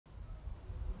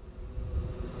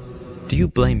Do you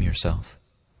blame yourself?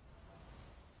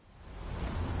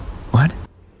 What?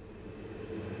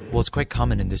 Well, it's quite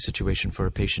common in this situation for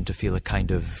a patient to feel a kind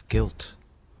of guilt.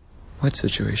 What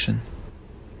situation?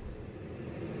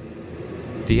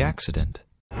 The accident.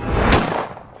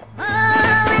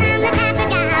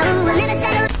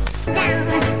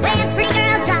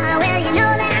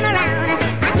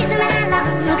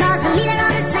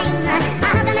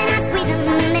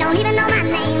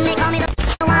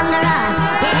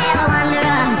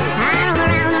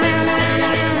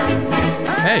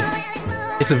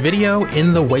 It's a video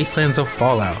in the Wastelands of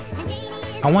Fallout.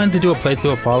 I wanted to do a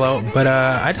playthrough of Fallout, but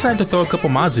I decided to throw a couple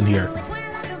mods in here.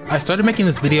 I started making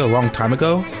this video a long time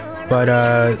ago, but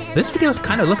this video is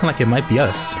kind of looking like it might be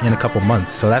us in a couple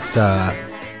months, so that's a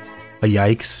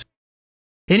yikes.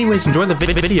 Anyways, enjoy the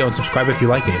video and subscribe if you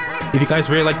like it. If you guys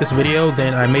really like this video,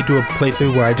 then I may do a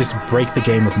playthrough where I just break the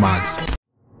game with mods.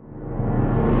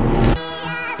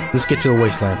 Let's get to the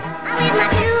Wasteland.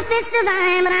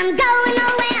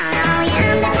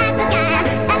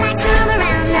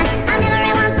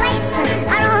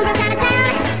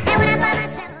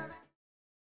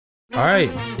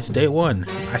 Alright, it's day one.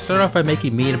 I started off by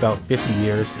making meat about 50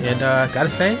 years, and gotta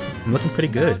say, I'm looking pretty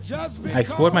good. I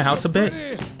explored my house a bit,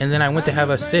 and then I went to have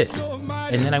a sit,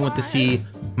 and then I went to see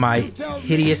my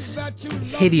hideous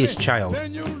child.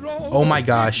 Oh my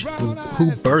gosh,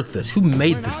 who birthed this? Who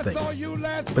made this thing?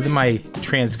 But then my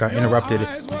trance got interrupted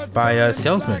by a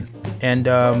salesman, and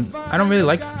I don't really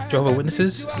like Jehovah's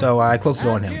Witnesses, so I closed the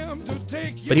door on him.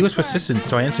 But he was persistent,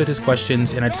 so I answered his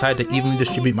questions, and I decided to evenly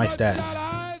distribute my stats.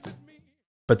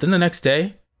 But then the next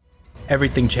day,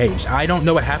 everything changed. I don't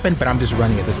know what happened, but I'm just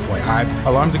running at this point.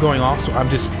 Alarms are going off, so I'm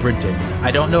just sprinting.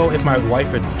 I don't know if my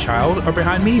wife and child are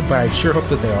behind me, but I sure hope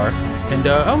that they are. And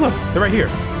oh look, they're right here.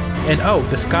 And oh,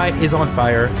 the sky is on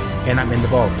fire, and I'm in the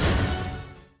vault.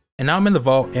 And now I'm in the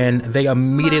vault, and they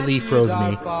immediately froze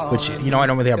me, which, you know, I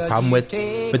don't really have a problem with.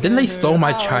 But then they stole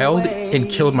my child and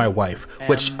killed my wife,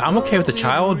 which I'm okay with the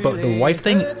child, but the wife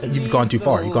thing, you've gone too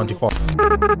far. You've gone too far.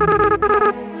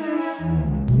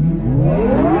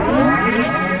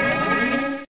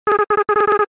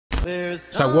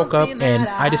 So I woke up and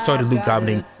I just started loot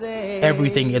gobbiting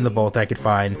everything in the vault I could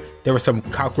find. There were some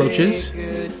cockroaches,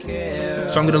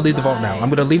 so I'm gonna leave the vault now. I'm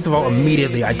gonna leave the vault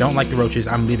immediately. I don't like the roaches.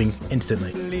 I'm leaving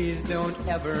instantly.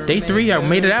 Day 3, I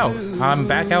made it out. I'm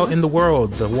back out in the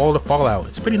world of Fallout.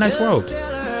 It's a pretty nice world.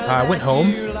 I went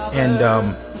home and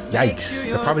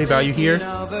yikes, the property value here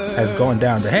has gone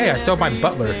down. But hey, I still have my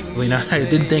butler. You know, I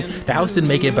didn't think the house didn't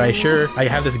make it, but I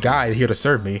have this guy here to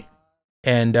serve me.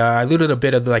 And I looted a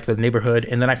bit of like the neighborhood,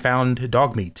 and then I found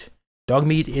dog meat. Dog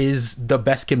meat is the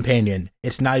best companion.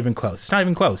 It's not even close. It's not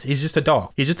even close. He's just a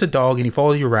dog. He's just a dog, and he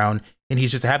follows you around, and he's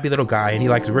just a happy little guy, and he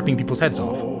likes ripping people's heads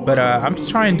off. But I'm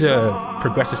just trying to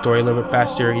progress the story a little bit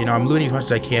faster. You know, I'm looting as much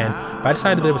as I can, but I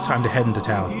decided that it was time to head into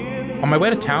town. On my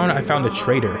way to town, I found a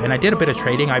trader, and I did a bit of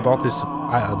trading. I bought this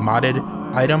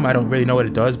modded item. I don't really know what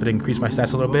it does, but it increased my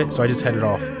stats a little bit, so I just headed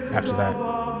off after that.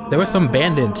 There were some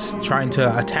bandits trying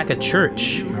to attack a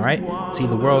church, alright? See,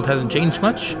 the world hasn't changed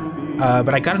much,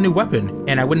 but I got a new weapon,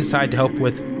 and I went inside to help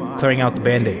with clearing out the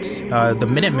bandits. The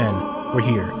Minutemen were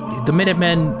here. The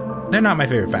Minutemen, they're not my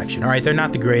favorite faction, alright? They're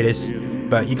not the greatest,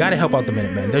 but you gotta help out the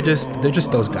Minutemen. They're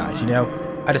just those guys, you know?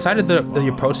 I decided that the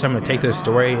approach I'm gonna take to the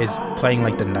story is playing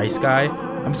like the nice guy.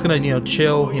 I'm just gonna, you know,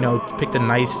 chill, you know, pick the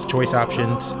nice choice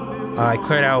options. I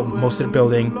cleared out most of the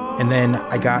building, and then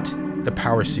I got the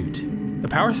power suit. The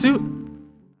power suit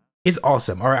is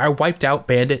awesome. Alright, I wiped out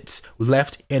bandits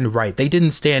left and right. They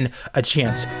didn't stand a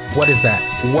chance. What is that?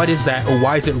 What is that? Or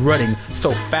why is it running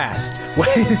so fast?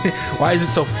 Why is it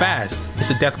so fast? It's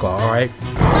a deathclaw, alright?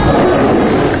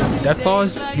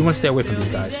 Deathclaws, you want to stay away from these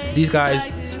guys. These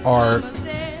guys are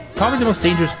probably the most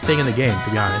dangerous thing in the game, to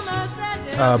be honest.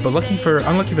 But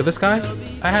unlucky for this guy,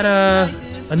 I had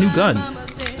a new gun.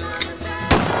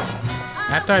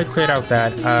 After I cleared out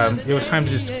that, it was time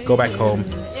to just go back home.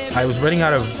 I was running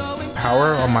out of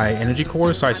power on my energy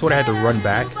core, so I sort of had to run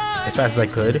back as fast as I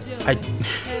could.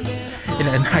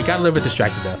 And I got a little bit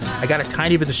distracted though. I got a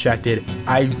tiny bit distracted.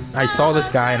 I saw this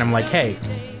guy and I'm like, hey,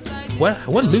 what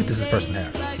loot does this person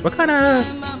have? What kind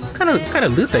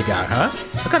of loot they got, huh?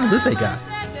 What kind of loot they got?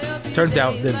 Turns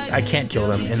out that I can't kill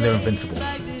them and they're invincible.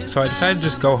 So I decided to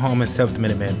just go home and set up the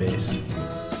Minuteman base.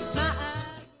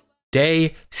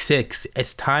 Day 6,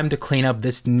 it's time to clean up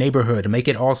this neighborhood, make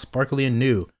it all sparkly and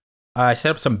new. I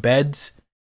set up some beds,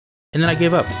 and then I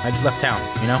gave up. I just left town,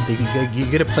 you know? You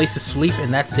get a place to sleep,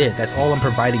 and that's it. That's all I'm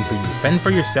providing for you. Fend for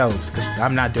yourselves, because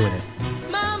I'm not doing it.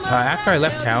 After I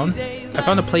left town, I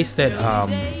found a place that,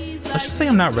 let's just say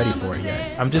I'm not ready for it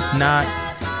yet. I'm just not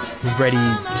ready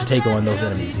to take on those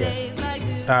enemies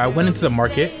yet. I went into the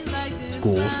market.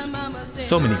 Ghouls.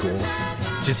 So many ghouls.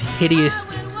 Just hideous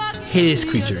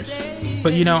creatures.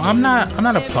 But you know, I'm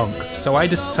not a punk, so I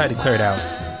just decided to clear it out.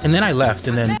 And then I left,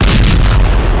 and then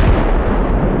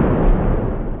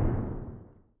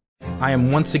I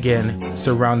am once again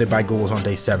surrounded by ghouls on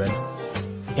day 7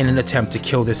 in an attempt to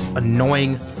kill this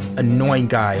annoying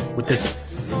guy with this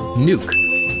nuke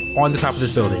on the top of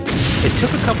this building. It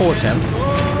took a couple attempts,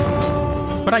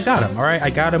 but I got him, alright? I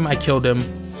got him, I killed him,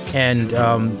 and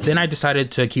then I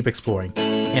decided to keep exploring.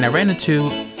 And I ran into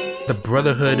the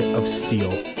Brotherhood of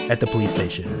Steel at the police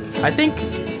station. I think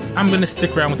I'm gonna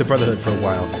stick around with the Brotherhood for a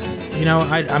while. You know,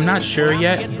 I'm not sure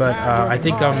yet, but I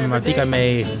think I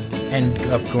may end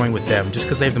up going with them just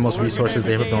because they have the most resources,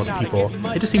 they have the most people.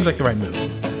 It just seems like the right move.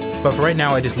 But for right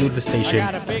now, I just looted the station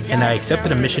and I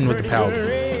accepted a mission with the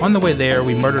Paladin. On the way there,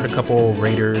 we murdered a couple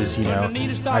raiders, you know.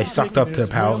 I sucked up to the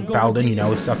Paladin, you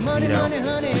know, just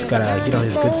gotta get on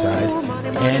his good side.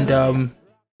 And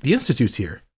the Institute's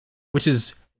here, which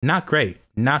is not great,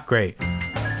 not great.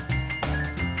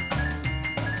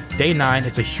 Day 9,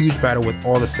 it's a huge battle with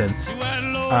all the synths.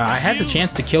 I had the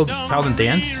chance to kill Paladin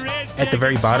Dance at the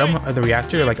very bottom of the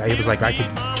reactor. Like, I was like, I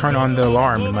could turn on the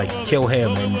alarm and like kill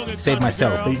him and save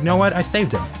myself. But you know what? I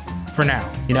saved him for now.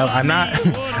 You know, I'm not,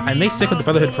 I may stick with the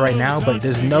Brotherhood for right now, but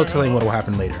there's no telling what will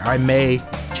happen later. I may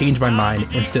change my mind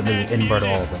instantly and murder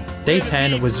all of them. Day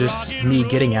 10 was just me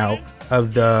getting out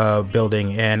of the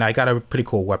building, and I got a pretty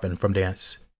cool weapon from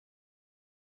Dance.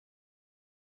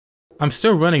 I'm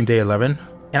still running day 11,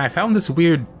 and I found this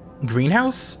weird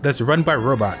greenhouse that's run by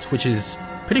robots, which is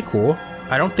pretty cool.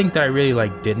 I don't think that I really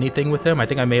like did anything with them. I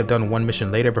think I may have done one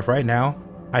mission later, but for right now,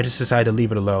 I just decided to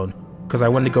leave it alone because I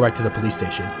wanted to go back to the police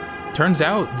station. Turns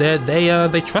out that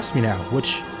they trust me now,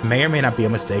 which may or may not be a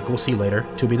mistake. We'll see later,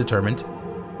 to be determined.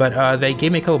 But they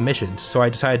gave me a couple missions, so I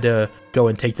decided to go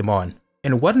and take them on.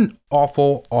 And what an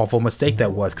awful, awful mistake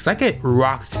that was, because I get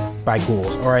rocked by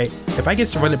ghouls, alright? If I get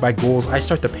surrounded by ghouls, I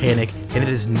start to panic, and it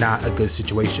is not a good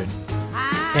situation.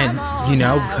 And, you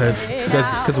know,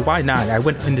 because why not? I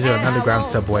went into an underground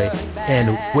subway,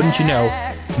 and wouldn't you know,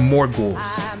 more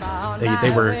ghouls.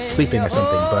 They were sleeping or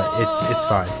something, but it's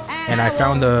fine. And I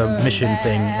found the mission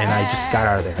thing, and I just got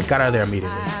out of there. I got out of there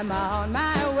immediately.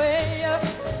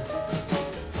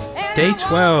 Day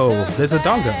 12, there's a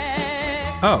doggo.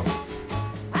 Oh.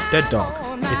 Dead dog.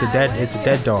 It's a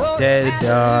dead dog. Dead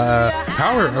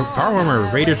power armor.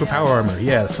 Raiders with power armor.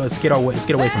 Yeah, so let's get away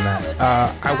from that.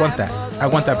 I want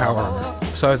that power armor.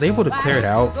 So I was able to clear it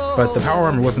out, but the power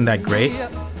armor wasn't that great.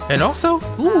 And also,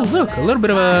 ooh, look, a little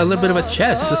bit of a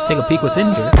chest. Let's take a peek what's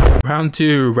in here. Round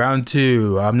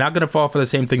two. I'm not gonna fall for the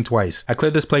same thing twice. I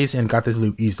cleared this place and got this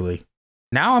loot easily.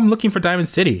 Now I'm looking for Diamond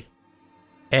City,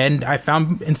 and I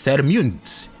found instead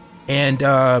mutants. And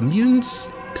mutants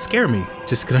scare me.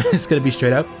 Just gonna be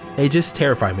straight up. They just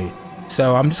terrify me.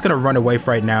 So I'm just gonna run away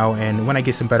for right now, and when I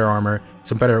get some better armor,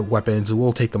 some better weapons,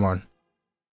 we'll take them on.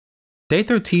 Day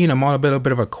 13, I'm on a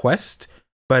bit of a quest,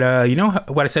 but you know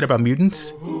what I said about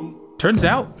mutants? Turns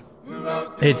out,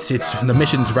 it's the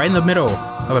mission's right in the middle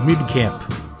of a mutant camp.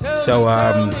 So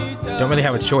don't really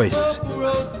have a choice.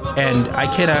 And I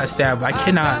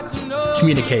cannot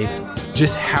communicate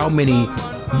just how many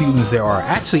mutants there are.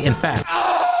 Actually, in fact.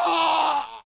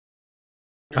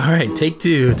 Alright, take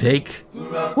 2,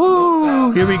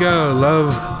 woo, here we go,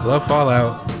 love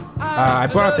Fallout. I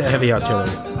brought out the heavy artillery.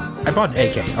 I brought an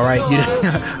AK, alright,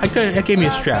 that gave me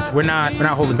a strap. We're not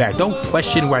holding back. Don't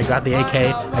question where I got the AK,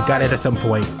 I got it at some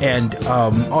point. And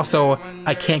also,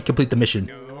 I can't complete the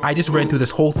mission. I just ran through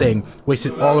this whole thing,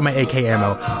 wasted all of my AK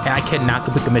ammo, and I cannot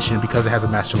complete the mission because it has a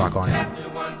master lock on it.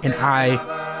 And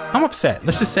I'm upset.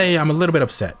 Let's just say I'm a little bit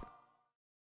upset.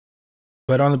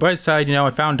 But on the bright side, you know,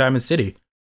 I found Diamond City.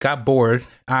 Got bored.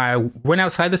 I went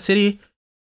outside the city,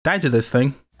 died to this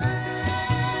thing.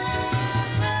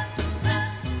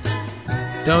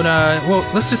 Well,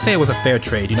 let's just say it was a fair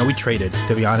trade. You know, we traded,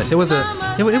 to be honest. It was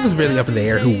really up in the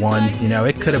air who won. You know,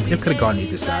 it could have gone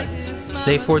either side.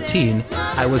 Day 14,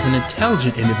 I was an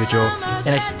intelligent individual, and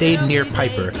I stayed near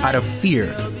Piper out of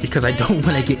fear because I don't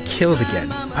want to get killed again.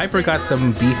 Piper got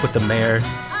some beef with the mayor,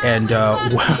 and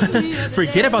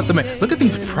forget about the mayor. Look at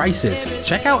these prices.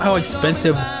 Check out how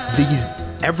expensive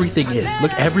everything is.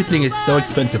 Look, everything is so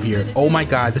expensive here. Oh my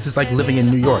god, this is like living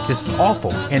in New York. This is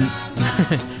awful. And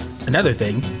another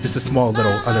thing, just a small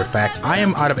little other fact, I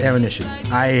am out of ammunition.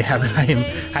 I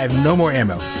have no more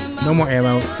ammo. No more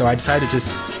ammo, so I decided to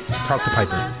just talk to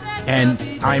Piper. And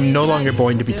I'm no longer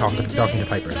going to be talking to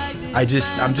Piper. I'm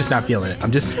just not feeling it.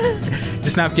 I'm just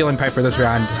not feeling Piper this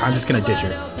round. I'm just gonna ditch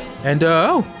her. And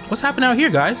oh, what's happening out here,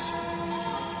 guys?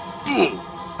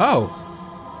 Oh.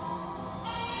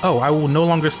 Oh, I will no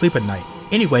longer sleep at night.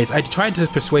 Anyways, I tried to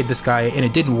persuade this guy and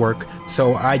it didn't work,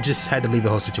 so I just had to leave the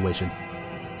whole situation.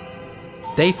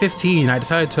 Day 15, I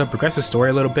decided to progress the story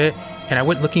a little bit, and I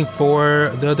went looking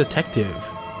for the detective.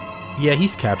 Yeah,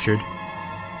 he's captured.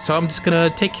 So I'm just gonna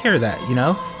take care of that, you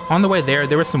know? On the way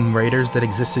there were some raiders that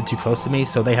existed too close to me,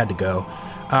 so they had to go.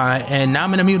 And now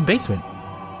I'm in a mutant basement.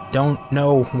 Don't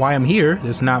know why I'm here,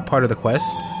 it's not part of the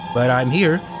quest, but I'm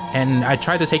here, and I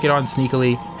tried to take it on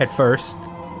sneakily at first,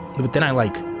 but then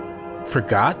I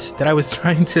forgot that I was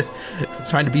trying to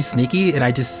be sneaky, and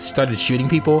I just started shooting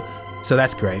people, so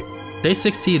that's great. Day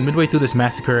 16, midway through this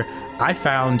massacre, I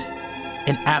found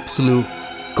an absolute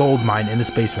gold mine in this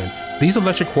basement. These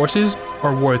electric horses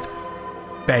are worth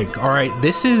bank. All right,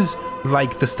 this is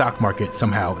like the stock market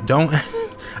somehow. Don't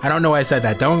I don't know why I said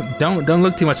that. Don't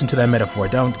look too much into that metaphor.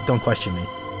 Don't question me.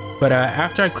 But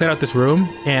after I cleared out this room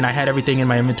and I had everything in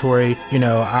my inventory, you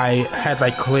know, I had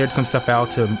cleared some stuff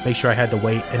out to make sure I had the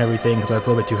weight and everything because I was a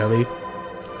little bit too heavy.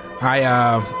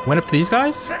 I went up to these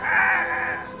guys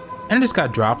and I just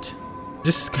got dropped.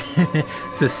 Just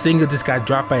got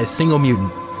dropped by a single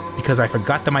mutant because I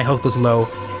forgot that my health was low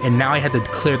and now I had to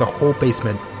clear the whole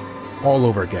basement all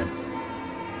over again.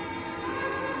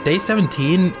 Day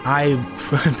 17, I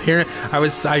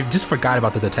just forgot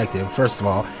about the detective. First of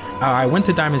all, I went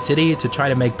to Diamond City to try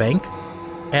to make bank,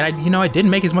 and I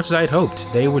didn't make as much as I had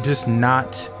hoped. They were just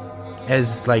not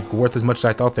as worth as much as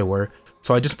I thought they were.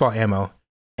 So I just bought ammo,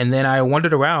 and then I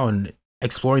wandered around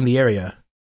exploring the area.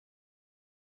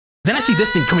 Then I see this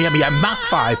thing coming at me at Mach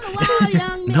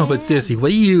 5. No, but seriously, what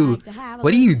do you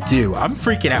do? I'm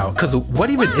freaking out because what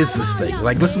even is this thing?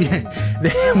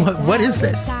 What is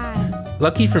this?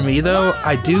 Lucky for me though,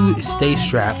 I do stay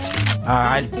strapped.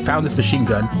 I found this machine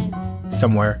gun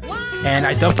somewhere and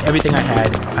I dumped everything I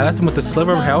had. I left him with a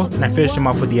sliver of health and I finished him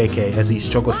off with the AK as he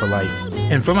struggled for life.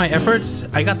 And for my efforts,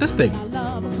 I got this thing,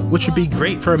 which would be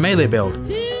great for a melee build.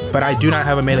 But I do not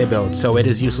have a melee build, so it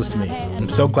is useless to me. I'm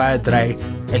so glad that I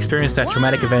experienced that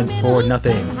traumatic event for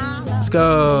nothing. Let's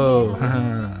go!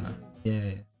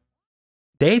 Yeah.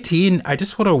 Day 18, I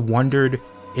just sort of wandered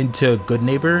into Good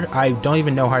Neighbor. I don't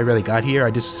even know how I really got here.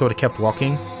 I just sort of kept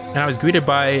walking. And I was greeted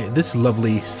by this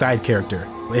lovely side character.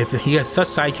 He has such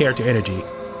side character energy.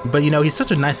 But he's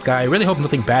such a nice guy. I really hope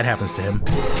nothing bad happens to him.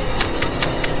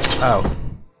 Oh.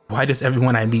 Why does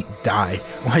everyone I meet die?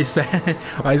 Why is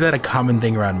that a common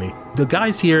thing around me? The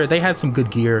guys here, they had some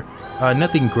good gear.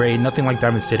 Nothing great, nothing like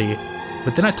Diamond City.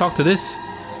 But then I talked to this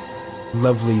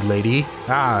lovely lady.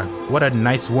 Ah, what a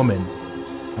nice woman.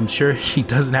 I'm sure she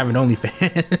doesn't have an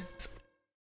OnlyFans.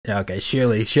 Okay,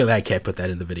 surely I can't put that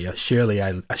in the video. Surely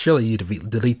you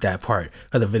delete that part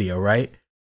of the video, right?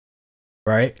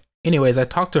 Right? Anyways, I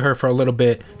talked to her for a little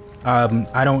bit.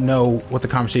 I don't know what the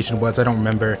conversation was. I don't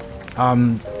remember.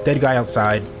 Dead guy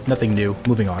outside, nothing new,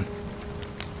 moving on.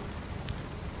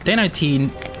 Day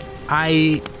 19,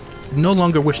 I no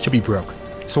longer wish to be broke,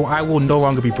 so I will no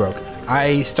longer be broke.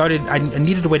 I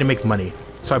needed a way to make money,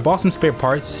 so I bought some spare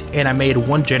parts and I made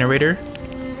one generator,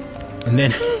 and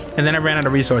then I ran out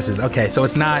of resources. Okay, so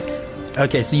it's not,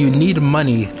 okay, so you need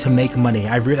money to make money.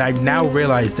 I've now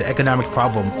realized the economic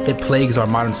problem that plagues our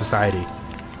modern society.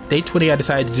 Day 20, I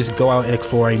decided to just go out and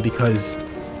exploring because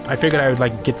I figured I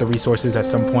would get the resources at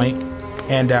some point,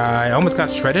 and I almost got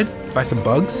shredded by some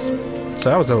bugs, so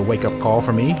that was a wake-up call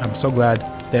for me. I'm so glad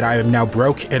that I am now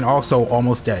broke and also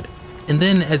almost dead. And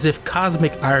then, as if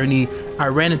cosmic irony, I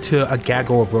ran into a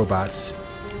gaggle of robots,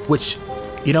 which,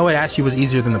 it actually was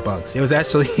easier than the bugs. It was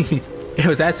actually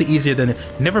easier than,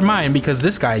 never mind, because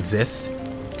this guy exists.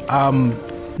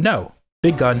 No.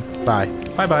 Big gun, bye.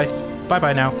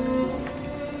 Bye-bye now.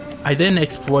 I then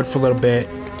explored for a little bit,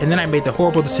 and then I made the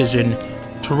horrible decision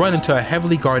to run into a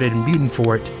heavily guarded mutant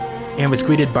fort and was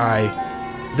greeted by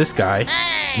this guy,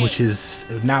 which is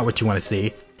not what you want to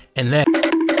see. And then,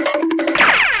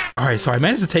 alright, so I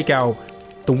managed to take out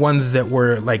the ones that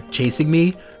were chasing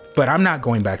me, but I'm not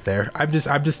going back there. I just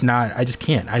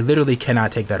can't. I literally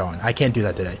cannot take that on. I can't do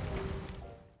that today.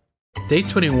 Day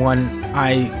 21,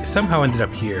 I somehow ended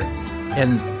up here,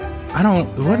 and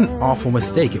what an awful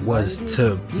mistake it was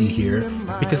to be here,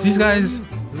 because these guys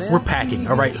were packing,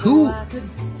 alright? Who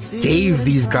gave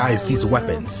these guys these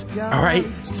weapons, alright?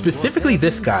 Specifically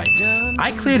this guy.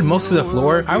 I cleared most of the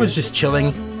floor. I was just chilling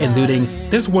and looting.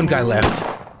 There's one guy left.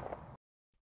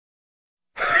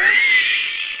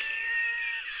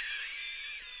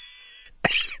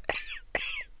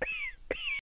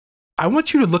 I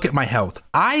want you to look at my health.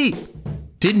 I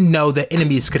didn't know that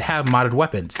enemies could have modded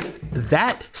weapons.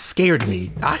 That scared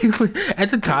me.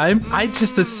 At the time, I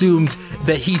just assumed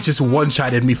that he just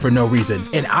one-shotted me for no reason.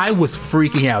 And I was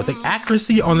freaking out. The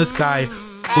accuracy on this guy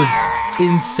was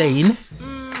insane.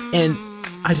 And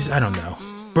I don't know.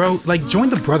 Bro, like, join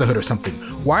the Brotherhood or something.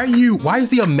 Why is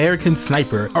the American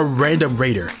sniper a random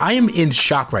raider? I am in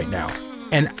shock right now.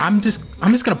 And I'm just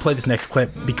gonna play this next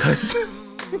clip because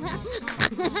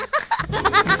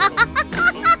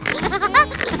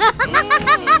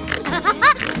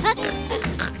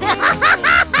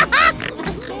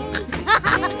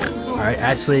Alright,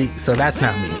 actually, so that's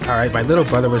not me. Alright, my little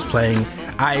brother was playing.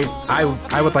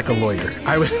 I would like a lawyer.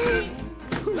 I would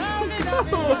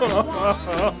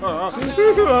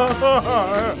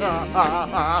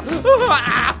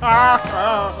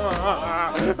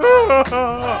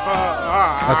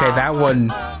Okay, that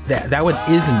one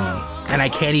is me. And I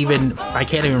can't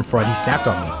even front. He snapped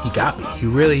on me. He got me. He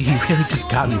really just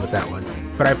got me with that one.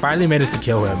 But I finally managed to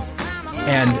kill him.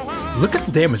 And look at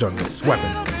the damage on this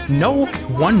weapon. No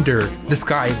wonder this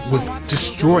guy was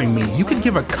destroying me. You could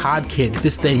give a COD kid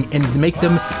this thing and make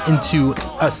them into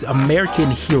an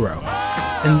American hero.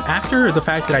 And after the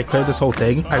fact that I cleared this whole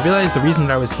thing, I realized the reason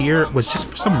that I was here was just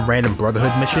for some random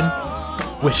Brotherhood mission,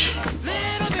 which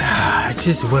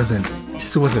just wasn't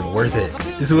worth it.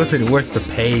 This wasn't worth the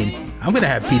pain. I'm gonna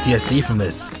have PTSD from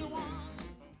this.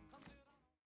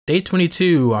 Day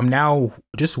 22, I'm now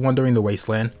just wandering the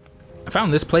wasteland. I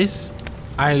found this place.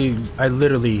 I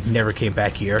literally never came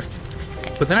back here.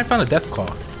 But then I found a death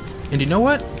claw. And you know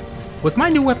what? With my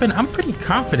new weapon, I'm pretty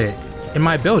confident in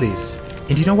my abilities.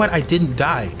 And you know what? I didn't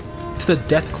die. It's the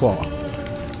death claw.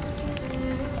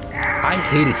 I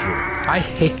hate it here.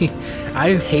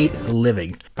 I hate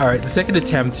living. Alright, the second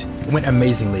attempt went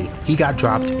amazingly. He got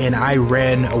dropped and I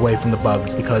ran away from the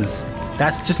bugs because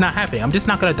that's just not happening. I'm just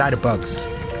not gonna die to bugs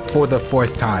for the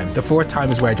fourth time. The fourth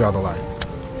time is where I draw the line.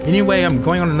 Anyway, I'm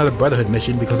going on another Brotherhood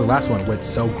mission because the last one went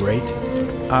so great.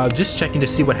 Just checking to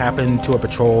see what happened to a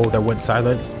patrol that went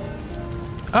silent.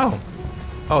 Oh,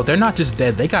 they're not just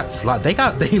dead. They got slaughtered.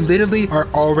 They literally are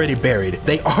already buried.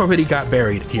 They already got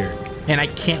buried here. And I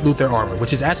can't loot their armor,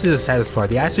 which is actually the saddest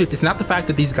part. It's not the fact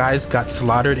that these guys got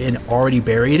slaughtered and already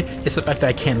buried. It's the fact that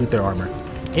I can't loot their armor.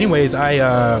 Anyways,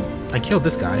 I killed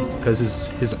this guy because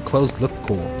his clothes look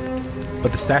cool.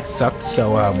 But the stats sucked,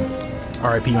 so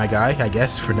RIP my guy, I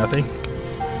guess, for nothing.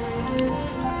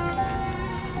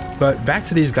 But back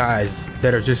to these guys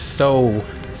that are just so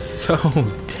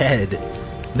dead.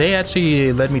 They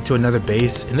actually led me to another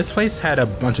base, and this place had a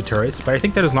bunch of turrets, but I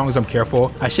think that as long as I'm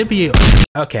careful, I should be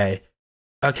okay.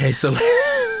 So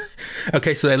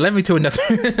they led me to another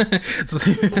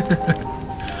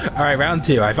All right, round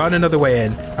 2. I found another way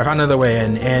in.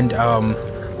 And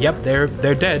yep, they're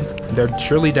dead. They're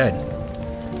surely dead.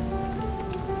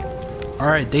 All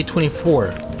right, day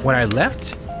 24. When I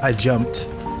left, I jumped.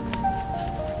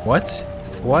 What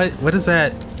does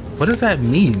that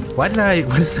mean? What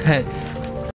is that?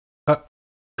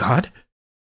 God?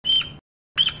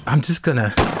 I'm just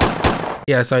gonna...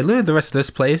 Yeah, so I looted the rest of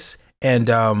this place, and,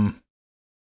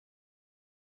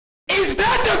 Is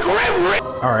that the Grim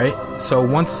Reaper? Alright, so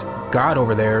once God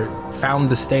over there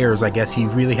found the stairs, I guess he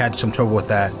really had some trouble with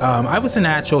that. I was in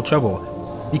actual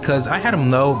trouble, because I had him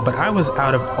low, but I was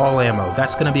out of all ammo.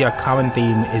 That's gonna be a common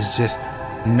theme, is just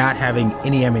not having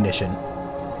any ammunition.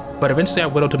 But eventually I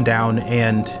whittled him down,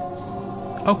 and...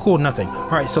 Oh cool, nothing.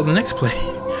 Alright, so the next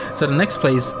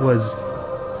place was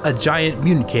a giant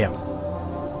mutant camp.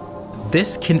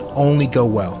 This can only go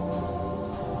well.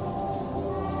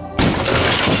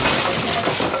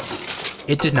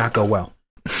 It did not go well.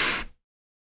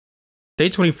 Day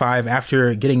 25,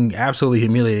 after getting absolutely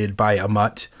humiliated by a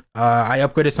mutt, I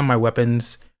upgraded some of my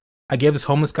weapons. I gave this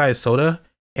homeless guy a soda,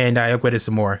 and I upgraded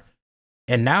some more.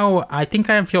 And now I think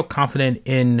I feel confident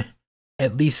in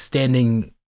at least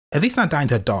not dying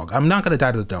to a dog. I'm not gonna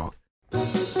die to the dog.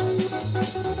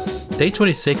 Day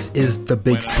 26 is the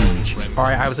big siege.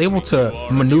 Alright, I was able to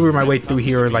maneuver my way through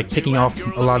here, like picking off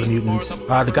a lot of mutants.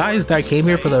 The guys that came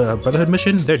here for the Brotherhood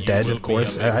mission, they're dead, of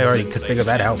course. I already could figure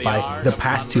that out by the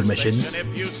past 2 missions.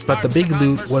 But the big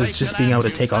loot was just being able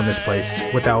to take on this place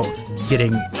without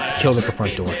getting killed at the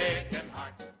front door.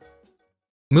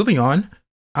 Moving on,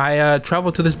 I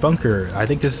traveled to this bunker. I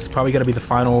think this is probably gonna be the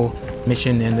final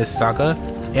mission in this saga.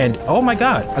 And oh my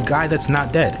god, a guy that's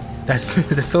not dead.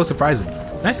 That's so surprising.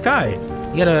 Nice guy.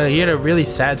 He had a really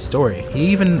sad story. He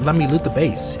even let me loot the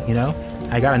base, you know?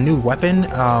 I got a new weapon.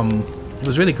 It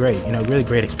was really great, you know, really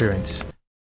great experience.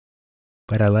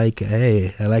 But I like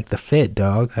the fit,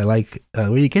 dog. I like,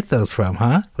 where you get those from,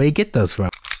 huh? Where you get those from?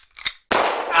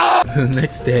 The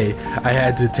next day, I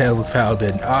had to tell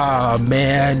Paladin, "Ah,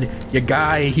 man, your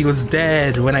guy, he was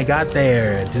dead when I got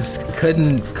there. Just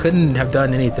couldn't have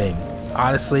done anything.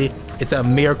 Honestly, it's a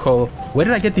miracle. Where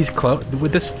did I get these clothes?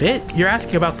 With this fit? You're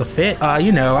asking about the fit?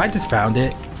 You know, I just found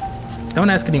it. Don't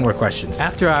ask any more questions."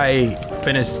 After I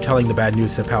finished telling the bad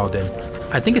news to Paladin,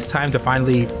 I think it's time to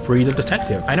finally free the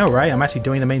detective. I know, right? I'm actually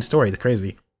doing the main story. It's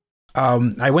crazy.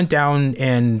 I went down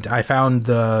and I found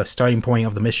the starting point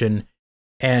of the mission,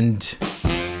 and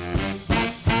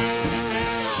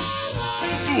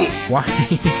why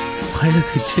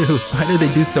do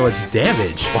they do so much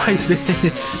damage? Why is it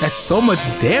that's so much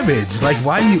damage? Like,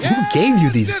 who gave you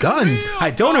these guns? I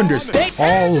don't understand.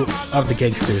 All of the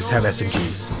gangsters have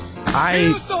SMGs.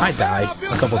 I died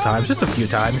a couple times, just a few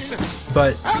times,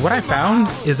 but what I found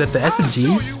is that the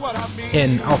SMGs,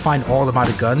 and I'll find all the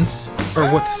modded guns,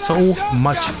 are worth so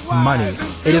much money.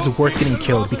 It is worth getting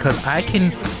killed because I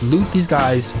can loot these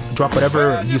guys, drop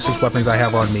whatever useless weapons I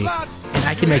have on me, and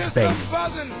I can make bank.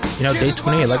 You know, day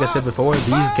 28, like I said before,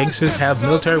 these gangsters have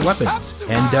military weapons,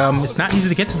 and it's not easy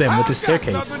to get to them with this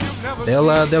staircase.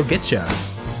 They'll get you,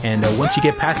 and once you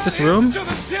get past this room,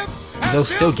 they'll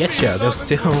still get you. They'll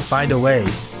still find a way.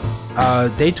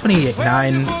 Day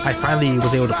 29, I finally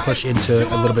was able to push into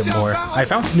a little bit more. I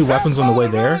found some new weapons on the way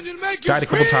there. Died a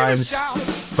couple times,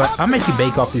 but I'm making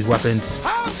bank off these weapons,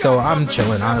 so I'm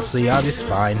chilling, honestly. It's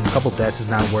fine. A couple deaths is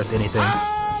not worth anything.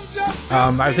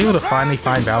 I was able to finally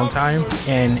find Valentine,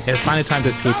 and it's finally time to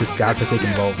escape this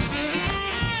godforsaken vault.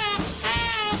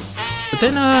 But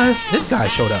then, this guy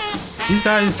showed up. These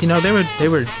guys, you know, they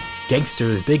were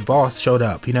gangsters. Big Boss showed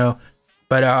up, you know,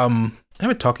 but they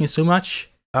were talking so much.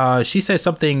 She said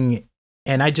something,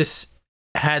 and I just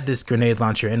had this grenade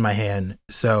launcher in my hand.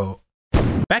 So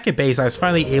back at base, I was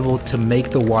finally able to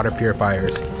make the water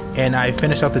purifiers, and I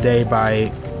finished out the day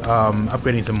by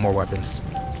upgrading some more weapons.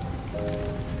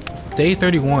 Day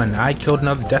 31, I killed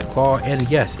another Deathclaw, and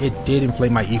yes, it did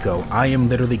inflate my ego. I am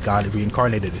literally God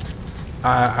reincarnated.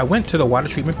 I went to the water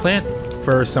treatment plant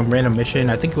for some random mission.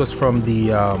 I think it was from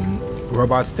the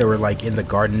robots that were like in the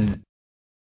garden.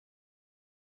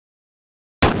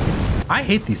 I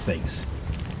hate these things.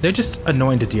 They're just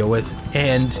annoying to deal with,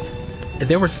 and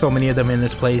there were so many of them in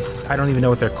this place. I don't even know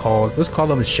what they're called. Let's call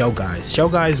them shell guys. Shell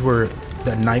guys were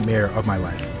the nightmare of my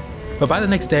life. But by the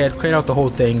next day, I'd cleared out the whole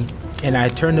thing, and I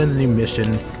turned in the new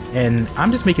mission, and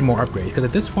I'm just making more upgrades, because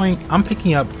at this point, I'm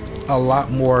picking up a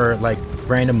lot more like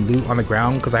random loot on the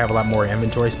ground because I have a lot more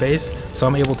inventory space, so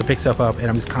I'm able to pick stuff up, and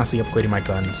I'm just constantly upgrading my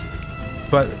guns.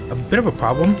 But a bit of a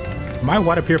problem, my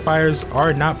water purifiers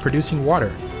are not producing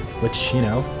water, which, you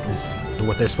know, is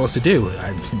what they're supposed to do.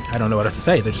 I don't know what else to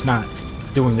say. They're just not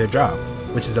doing their job,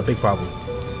 which is a big problem.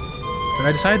 But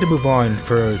I decided to move on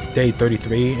for day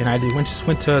 33, and I just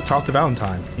went to talk to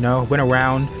Valentine. You know, went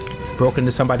around, broke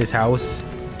into somebody's house,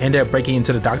 ended up breaking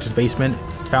into the doctor's basement,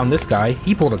 found this guy.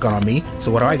 He pulled a gun on me, so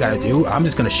what do I gotta do? I'm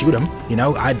just gonna shoot him. You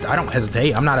know, I don't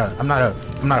hesitate. I'm not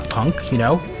a punk. You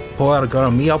know, pull out a gun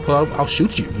on me, I'll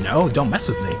shoot you. You know, don't mess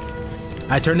with me.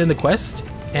 I turned in the quest,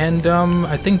 and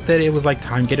I think that it was like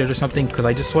time gated or something, because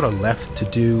I just sort of left to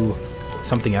do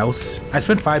something else. I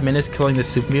spent 5 minutes killing this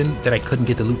super mutant that I couldn't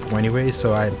get the loot for anyway,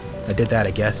 so I did that,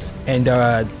 I guess. And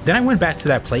then I went back to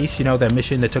that place, you know, that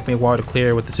mission that took me a while to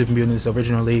clear with the super mutants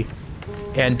originally,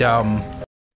 and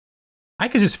I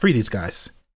could just free these guys.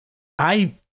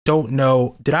 I don't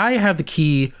know, did I have the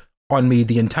key on me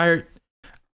the entire...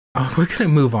 we're gonna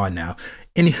move on now.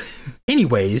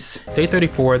 Anyways, day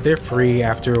 34, they're free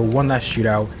after one last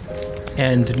shootout,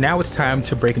 and now it's time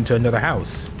to break into another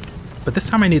house. But this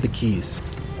time I need the keys,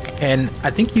 and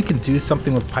I think you can do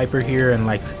something with Piper here and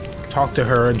like talk to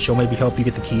her, and she'll maybe help you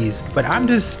get the keys. But I've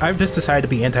just decided to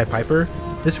be anti-Piper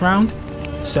this round,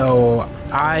 so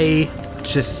I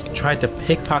just tried to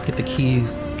pickpocket the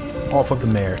keys off of the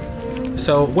mayor.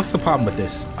 So what's the problem with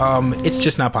this? It's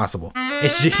just not possible.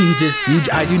 It's just,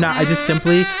 I just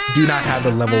simply do not have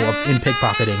the level in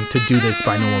pickpocketing to do this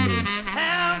by normal means.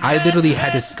 I literally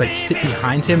had to like sit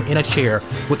behind him in a chair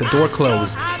with the door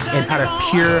closed, and out of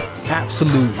pure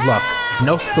absolute luck,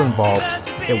 no skill involved,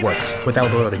 it worked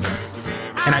without alerting him.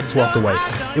 And I just walked away.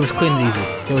 It was clean and easy.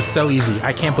 It was so easy.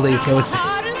 I can't believe it was.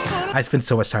 I spent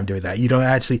so much time doing that. You don't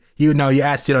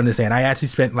understand. I actually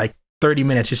spent like 30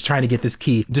 minutes just trying to get this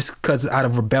key, just because out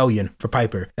of rebellion for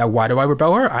Piper. Now, why do I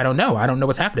rebel her? I don't know. I don't know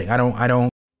what's happening. I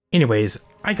don't. Anyways,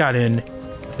 I got in.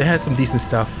 They had some decent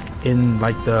stuff in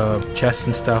like the chest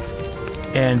and stuff,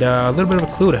 and a little bit of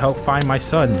a clue to help find my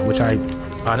son, which I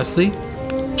honestly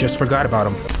just forgot about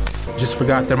him. Just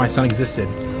forgot that my son existed.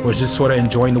 Was just sort of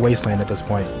enjoying the wasteland at this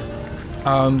point.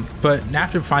 But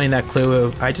after finding that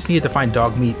clue, I just needed to find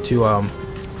dog meat to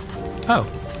Oh,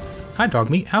 hi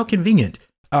Dogmeat, how convenient.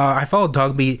 I followed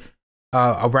Dogmeat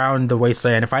around the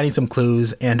wasteland finding some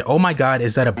clues, and oh my god,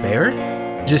 is that a bear?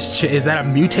 Is that a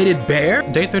mutated bear?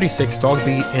 Day 36,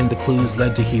 Dogmeat and the clues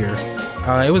led to here.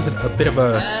 It was a bit of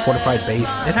a fortified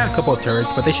base. It had a couple of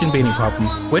turrets, but they shouldn't be any problem.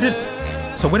 Where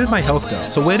did my health go?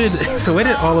 So where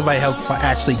did all of my health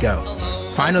actually go?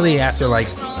 Finally, after like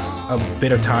a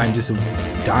bit of time just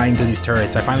dying to these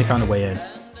turrets, I finally found a way in.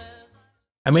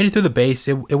 I made it through the base.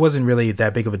 It wasn't really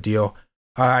that big of a deal.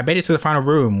 I made it to the final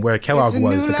room where Kellogg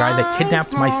was, the guy that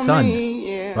kidnapped my son.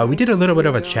 We did a little bit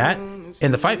of a chat,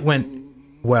 and the fight went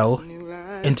well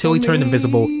until he turned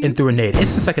invisible and threw a nade.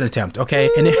 It's the second attempt,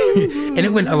 okay? And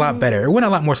it went a lot better. It went a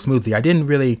lot more smoothly. I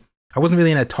wasn't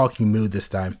really in a talking mood this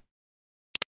time.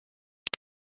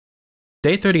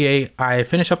 Day 38, I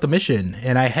finished up the mission,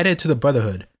 and I headed to the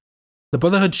Brotherhood. The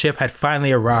Brotherhood ship had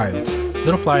finally arrived.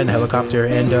 Little fly in the helicopter,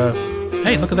 and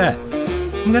hey, look at that.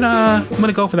 I'm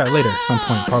gonna go for that later at some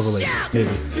point, probably, maybe.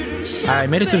 I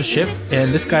made it to the ship,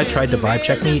 and this guy tried to vibe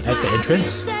check me at the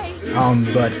entrance.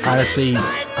 But honestly,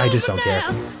 I just don't care.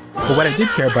 But what I did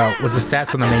care about was the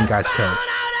stats on the main guy's kill.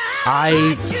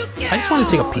 I just want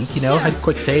to take a peek, you know, had a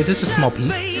quick save, just a small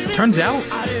peek. Turns out,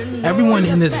 everyone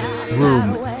in this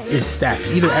room is stacked.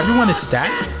 Either everyone is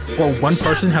stacked, or one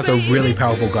person has a really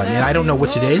powerful gun, and I don't know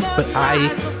which it is, but I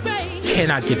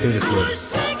cannot get through this room.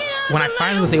 When I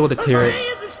finally was able to clear it,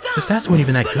 the stats weren't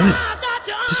even that good.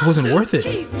 Just wasn't worth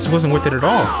it. Just wasn't worth it at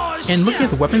all. And looking at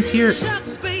the weapons here,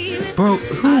 bro,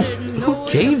 who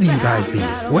gave you guys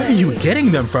these? Where are you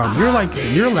getting them from? You're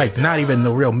like not even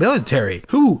the real military.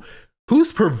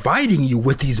 Who's providing you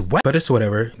with these weapons? But it's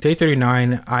whatever. Day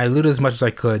 39, I looted as much as I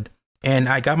could, and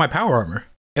I got my power armor.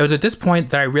 It was at this point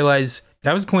that I realized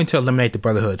that I was going to eliminate the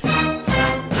Brotherhood.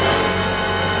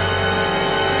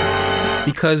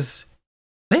 Because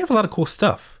they have a lot of cool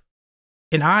stuff.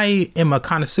 And I am a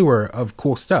connoisseur of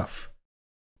cool stuff.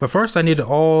 But first I need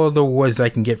all the rewards I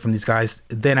can get from these guys,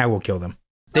 then I will kill them.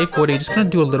 Day 40, just gonna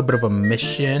do a little bit of a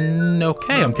mission.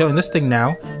 Okay, I'm killing this thing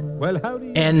now.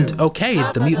 And okay,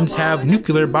 the mutants have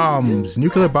nuclear bombs.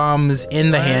 Nuclear bombs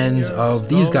in the hands of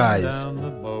these guys.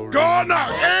 Gonna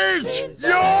eat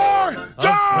your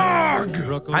dog!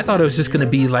 I thought it was just gonna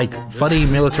be like funny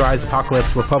militarized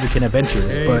apocalypse Republican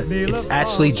adventures, but it's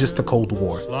actually just the Cold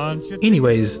War.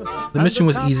 Anyways, the mission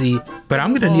was easy, but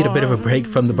I'm gonna need a bit of a break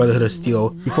from the Brotherhood of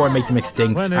Steel before I make them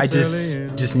extinct. I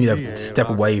just need to step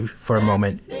away for a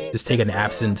moment, just take an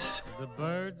absence.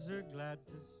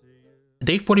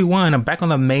 Day 41, I'm back on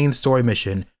the main story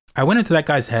mission. I went into that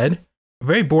guy's head. A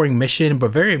very boring mission,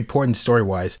 but very important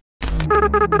story-wise.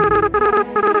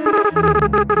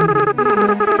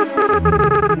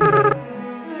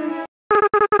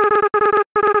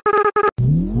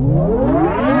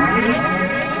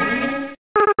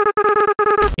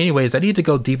 Anyways, I need to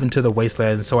go deep into the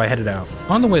Wastelands, so I headed out.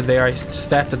 On the way there, I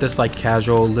stopped at this like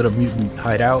casual little mutant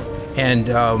hideout, and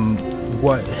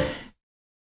what?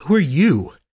 Who are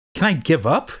you? Can I give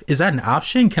up? Is that an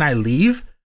option? Can I leave?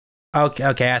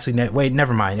 Okay, actually, wait,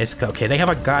 never mind. It's okay. They have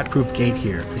a god-proof gate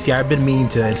here. You see, I've been meaning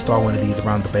to install one of these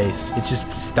around the base. It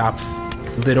just stops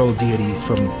little deities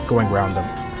from going around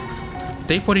them.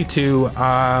 Day 42,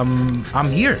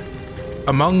 I'm here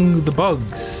among the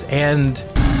bugs, and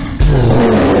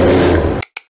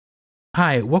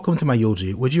hi, welcome to my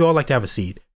eulogy. Would you all like to have a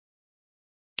seat?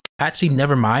 Actually,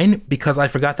 never mind, because I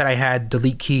forgot that I had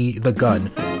delete key the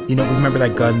gun. You know, remember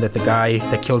that gun that the guy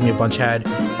that killed me a bunch had?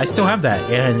 I still have that,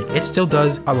 and it still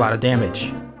does a lot of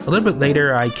damage. A little bit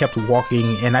later, I kept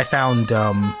walking, and I found,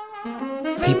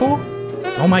 people?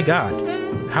 Oh my god.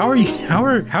 How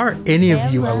are any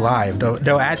of you alive?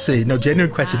 No, actually, no,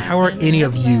 genuine question. How are any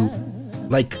of you,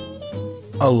 like,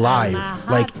 alive?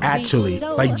 Like, actually.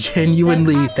 Like,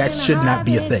 genuinely, that should not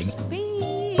be a thing.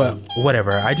 But,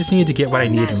 whatever. I just needed to get what I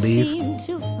needed and leave.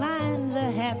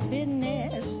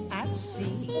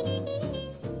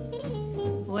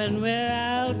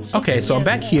 Okay, so I'm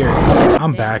back here.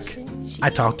 I'm back. I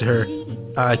talked to her.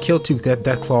 I killed 2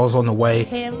 death claws on the way,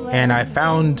 and I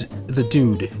found the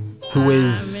dude who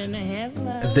is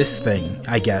this thing,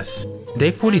 I guess.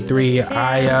 Day 43,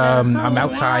 I'm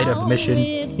outside of the mission.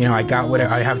 You know, I got what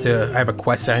I have a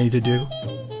quest that I need to do.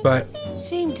 But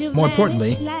more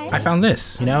importantly, I found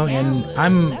this, you know, and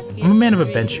I'm a man of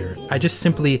adventure. I just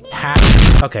simply have.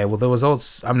 Okay, well the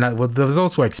results the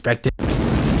results were expected.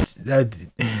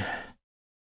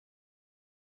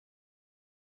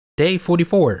 Day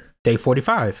 44, day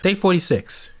 45, day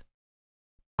 46.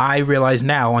 I realize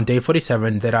now on day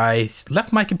 47 that I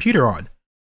left my computer on.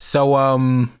 So,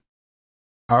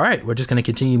 alright, we're just gonna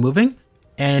continue moving.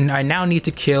 And I now need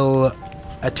to kill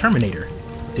a Terminator.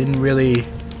 Didn't really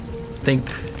think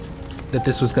that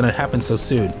this was gonna happen so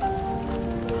soon.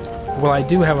 Well, I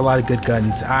do have a lot of good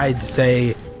guns. I'd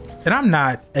say that I'm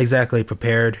not exactly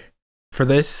prepared for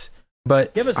this,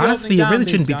 but honestly, it really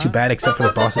shouldn't be too bad except for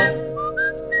the bosses.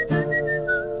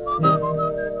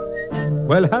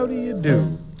 Well, how do you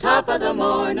do? Top of the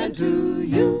morning to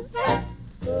you.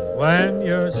 When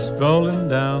you're strolling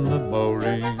down the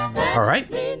bowling.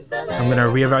 Alright, I'm gonna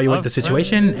reevaluate the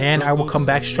situation and I will come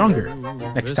back stronger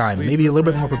next time, maybe a little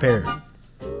bit more prepared.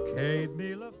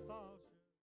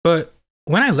 But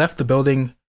when I left the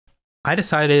building, I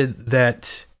decided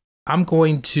that I'm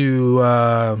going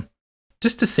to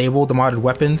just disable the modded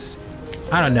weapons.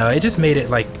 I don't know, it just made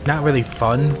it like not really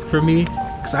fun for me.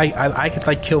 Cause I could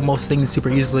like kill most things super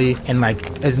easily, and like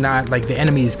it's not like the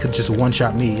enemies could just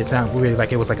one-shot me. It's not really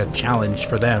like it was like a challenge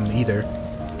for them either.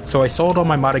 So I sold all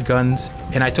my modded guns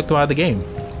and I took them out of the game.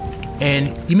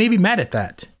 And you may be mad at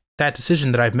that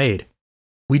decision that I've made.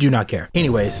 We do not care.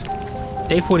 Anyways,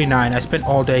 day 49, I spent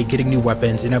all day getting new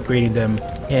weapons and upgrading them,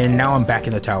 and now I'm back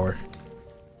in the tower.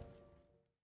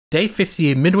 Day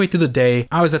 50, midway through the day,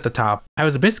 I was at the top. I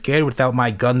was a bit scared without my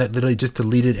gun that literally just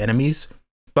deleted enemies.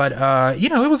 But, you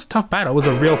know, it was a tough battle. It was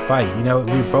a real fight. You know,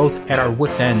 we were both at our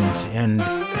wits' end, and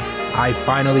I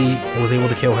finally was able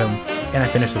to kill him, and I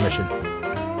finished the mission.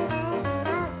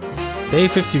 Day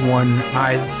 51,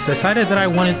 I decided that I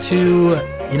wanted to,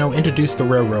 you know, introduce the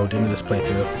railroad into this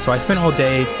playthrough. So I spent all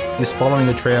day just following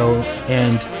the trail,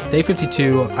 and day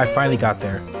 52, I finally got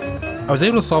there. I was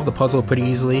able to solve the puzzle pretty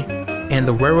easily, and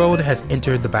the railroad has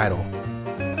entered the battle.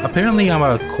 Apparently, I'm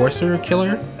a courser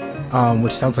killer.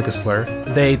 Which sounds like a slur.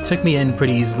 They took me in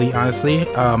pretty easily, honestly.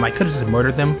 I could have just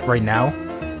murdered them right now,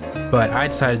 but I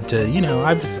decided to, you know,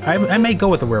 I may go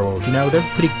with the railroad. You know, they're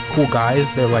pretty cool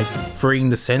guys. They're like freeing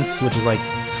the synths, which is like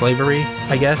slavery,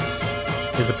 I guess,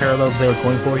 is the parallel they were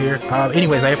going for here.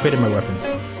 Anyways, I upgraded my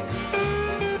weapons.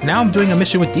 Now I'm doing a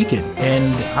mission with Deacon,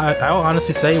 and I'll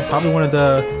honestly say probably one of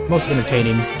the most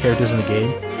entertaining characters in the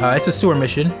game. It's a sewer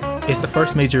mission. It's the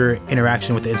first major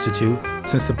interaction with the Institute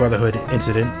since the Brotherhood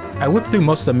incident. I whipped through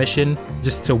most of the mission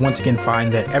just to once again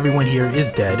find that everyone here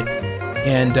is dead.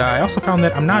 And I also found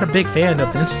that I'm not a big fan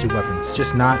of the Institute weapons,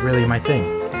 just not really my thing.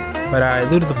 But I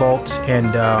looted the vault and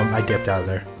I dipped out of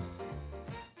there.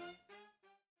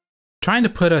 Trying to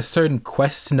put a certain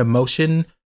quest into motion,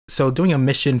 so doing a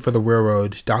mission for the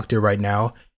railroad doctor right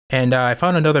now, and I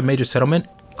found another major settlement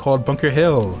called Bunker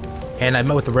Hill, and I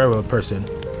met with the railroad person.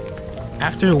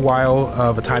 After a while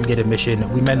of a time-gated mission,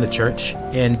 we met in the church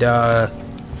and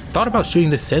thought about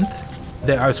shooting the synth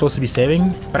that I was supposed to be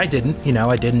saving, but I didn't, you know,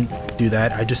 I didn't do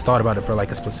that. I just thought about it for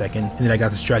like a split second, and then I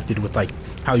got distracted with like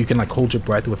how you can like hold your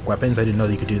breath with weapons. I didn't know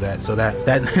that you could do that. So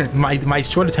that my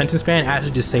short attention span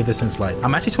actually just saved the synth's life.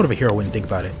 I'm actually sort of a hero when you think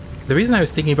about it. The reason I was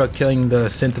thinking about killing the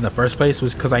synth in the first place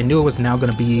was because I knew it was now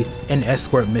going to be an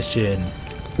escort mission.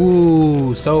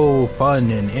 Ooh, so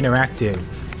fun and interactive.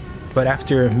 But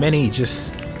after many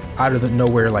just out of the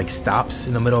nowhere like stops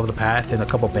in the middle of the path and a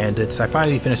couple bandits, I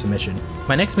finally finished the mission.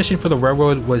 My next mission for the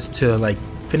railroad was to like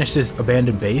finish this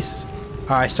abandoned base.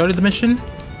 I started the mission,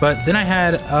 but then I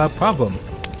had a problem.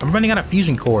 I'm running out of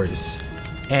fusion cores,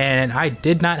 and I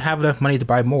did not have enough money to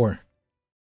buy more.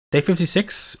 Day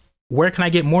 56, where can I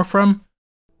get more from?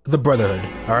 The Brotherhood,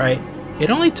 alright? It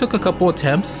only took a couple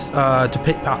attempts to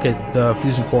pickpocket the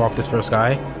fusion core off this first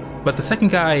guy, but the second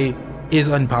guy is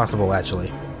impossible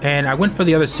actually. And I went for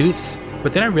the other suits,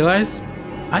 but then I realized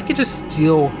I could just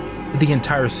steal the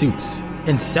entire suits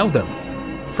and sell them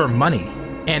for money.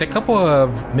 And a couple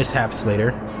of mishaps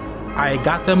later, I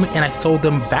got them and I sold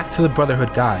them back to the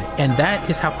Brotherhood guy. And that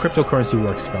is how cryptocurrency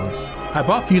works, fellas. I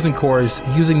bought fusion cores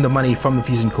using the money from the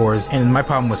fusion cores, and my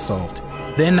problem was solved.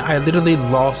 Then I literally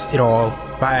lost it all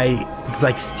by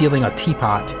like stealing a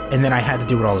teapot, and then I had to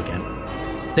do it all again.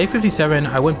 Day 57,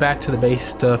 I went back to the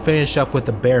base to finish up with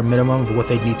the bare minimum of what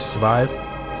they'd need to survive.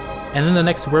 And then the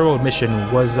next railroad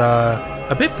mission was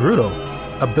a bit brutal.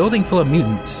 A building full of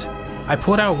mutants. I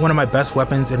pulled out one of my best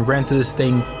weapons and ran through this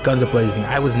thing guns a-blazing.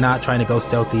 I was not trying to go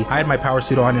stealthy. I had my power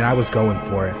suit on and I was going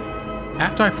for it.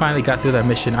 After I finally got through that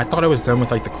mission, I thought I was done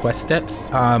with like the quest steps,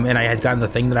 and I had gotten the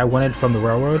thing that I wanted from the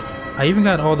railroad. I even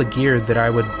got all the gear that I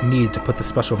would need to put the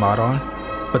special mod on.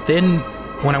 But then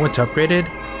when I went to upgrade it,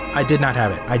 I did not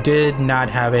have it. I did not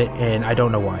have it, and I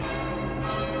don't know why.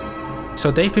 So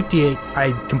day 58,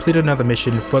 I completed another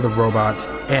mission for the robot,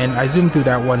 and I zoomed through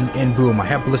that one, and boom, I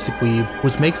have Ballistic Weave,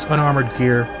 which makes unarmored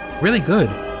gear really good.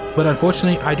 But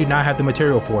unfortunately, I do not have the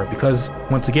material for it, because,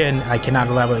 once again, I cannot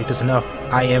elaborate this enough,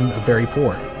 I am very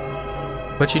poor.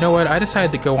 But you know what, I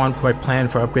decided to go on with my plan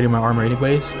for upgrading my armor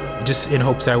anyways, just in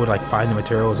hopes that I would like find the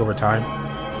materials over time.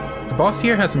 The boss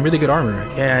here has some really good armor,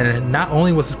 and not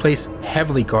only was this place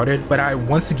heavily guarded, but I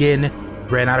once again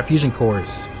ran out of fusion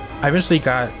cores. I eventually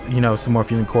got, some more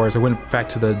fusion cores. I went back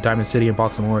to the Diamond City and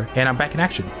bought some more, and I'm back in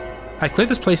action. I cleared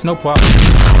this place no problem.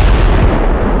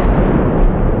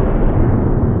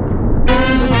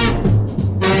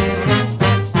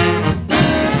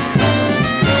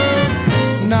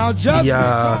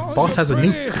 The boss has a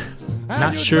nuke.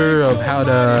 Not sure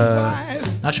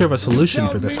of a solution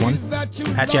for this one.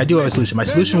 Actually, I do have a solution. My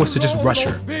solution was to just rush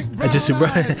her. I just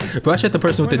rush at the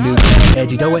person with the nuke,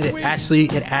 and you know what? It actually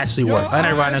worked.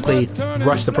 Unironically,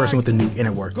 rushed the person with the nuke, and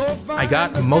it worked. I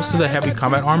got most of the heavy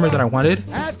combat armor that I wanted,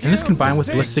 and this combined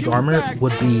with ballistic armor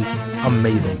would be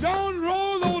amazing.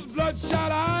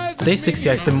 Day 60,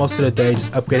 I spent most of the day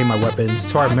just upgrading my weapons,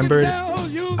 so I remembered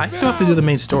I still have to do the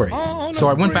main story. So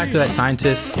I went back to that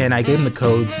scientist and I gave him the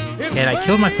codes, and I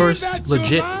killed my first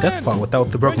legit death plot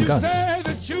without the broken guns.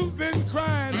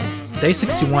 Day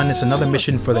 61 is another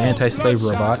mission for the anti-slave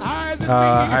robot.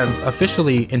 I've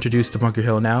officially introduced to Bunker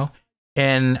Hill now,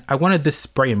 and I wanted this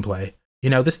spray and play.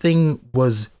 This thing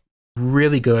was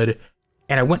really good,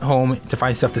 and I went home to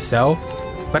find stuff to sell,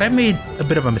 but I made a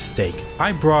bit of a mistake.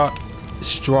 I brought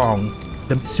Strong,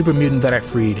 the super mutant that I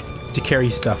freed, to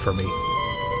carry stuff for me,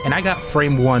 and I got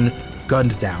frame 1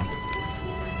 gunned down.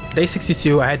 Day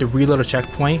 62, I had to reload a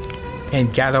checkpoint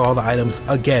and gather all the items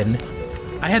again.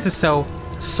 I had to sell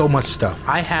so much stuff.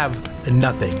 I have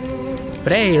nothing.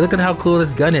 But hey, look at how cool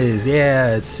this gun is.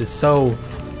 Yeah, it's so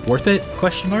worth it,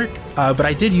 question mark. But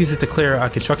I did use it to clear a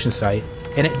construction site,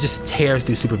 and it just tears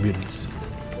through super mutants.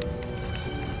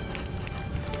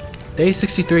 Day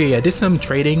 63, I did some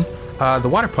trading. The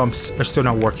water pumps are still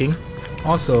not working.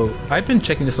 Also, I've been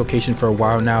checking this location for a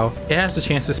while now. It has the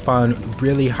chance to spawn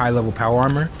really high level power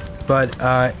armor, but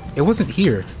it wasn't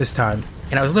here this time,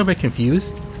 and I was a little bit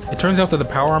confused. It turns out that the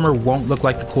power armor won't look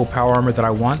like the cool power armor that I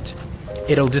want.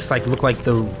 It'll just look like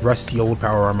the rusty old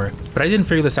power armor. But I didn't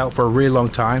figure this out for a really long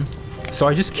time, so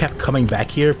I just kept coming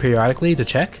back here periodically to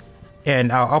check,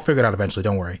 and I'll figure it out eventually,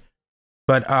 don't worry.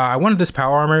 But I wanted this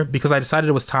power armor because I decided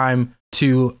it was time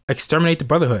to exterminate the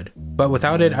Brotherhood. But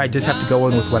without it, I just have to go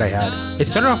in with what I had. It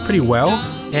started off pretty well,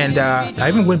 and I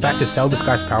even went back to sell this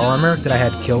guy's power armor that I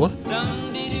had killed.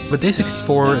 But Day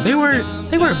 64, they were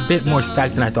a bit more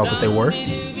stacked than I thought that they were.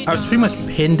 I was pretty much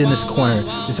pinned in this corner,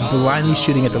 just blindly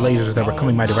shooting at the lasers that were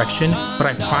coming my direction, but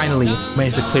I finally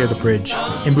managed to clear the bridge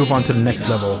and move on to the next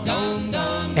level.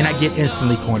 And I get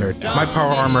instantly cornered. My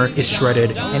power armor is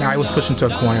shredded, and I was pushed into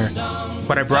a corner.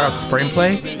 But I brought out the spray and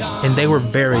play, and they were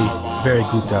very, very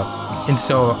grouped up. And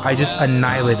so I just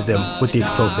annihilated them with the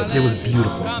explosives. It was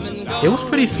beautiful. It was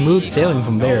pretty smooth sailing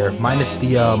from there, minus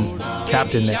the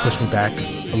captain that pushed me back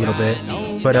a little bit.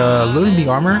 But looting the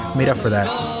armor made up for that.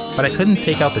 But I couldn't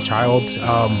take out the child,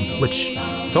 which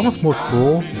is almost more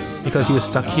cruel because he was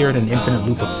stuck here in an infinite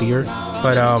loop of fear.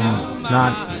 But it's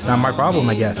not my problem,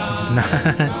 I guess. It's just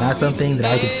not something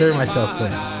that I concern myself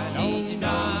with.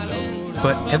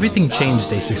 But everything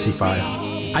changed Day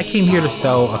 65. I came here to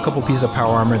sell a couple pieces of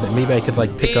power armor that maybe I could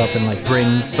pick up and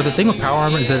bring. But the thing with power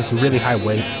armor is that it's really high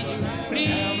weight.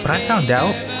 But I found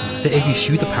out that if you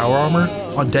shoot the power armor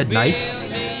on dead knights,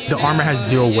 the armor has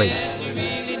 0 weight.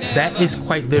 That is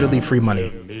quite literally free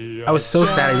money. I was so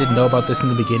sad I didn't know about this in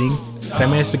the beginning, but I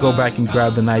managed to go back and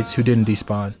grab the knights who didn't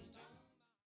despawn.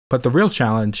 But the real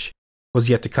challenge was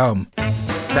yet to come.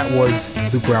 That was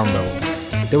the ground level.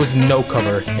 There was no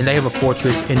cover, and they have a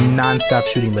fortress and non-stop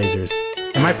shooting lasers.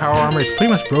 And my power armor is pretty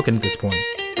much broken at this point.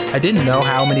 I didn't know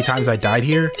how many times I died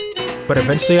here, but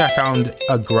eventually I found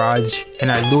a garage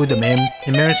and I lured them in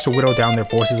and managed to whittle down their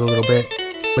forces a little bit.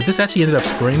 But this actually ended up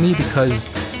screwing me because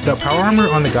the power armor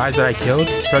on the guys that I killed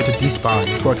started to despawn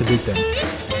before I could loot them.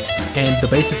 And the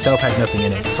base itself had nothing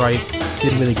in it, so I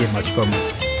didn't really get much from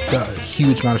the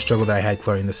huge amount of struggle that I had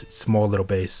clearing this small little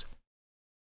base.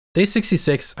 Day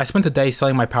 66, I spent the day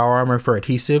selling my power armor for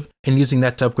adhesive and using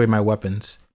that to upgrade my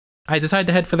weapons. I decided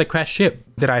to head for the crashed ship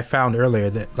that I found earlier,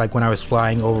 that when I was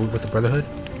flying over with the Brotherhood.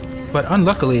 But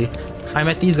unluckily, I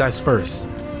met these guys first,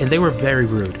 and they were very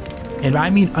rude. And I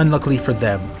mean unluckily for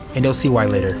them, and you'll see why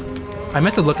later. I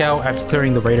met the lookout after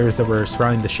clearing the raiders that were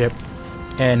surrounding the ship,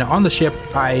 and on the ship,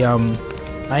 I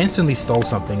instantly stole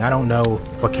something. I don't know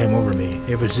what came over me.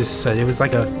 It was just, it was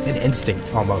like an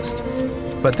instinct almost.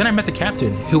 But then I met the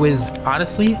captain, who is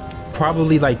honestly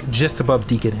probably just above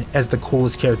Deacon as the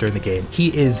coolest character in the game.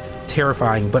 He is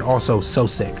terrifying, but also so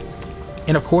sick.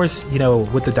 And of course,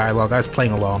 with the dialogue, I was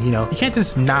playing along, you can't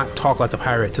just not talk like the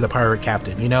pirate to the pirate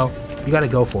captain, you gotta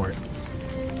go for it.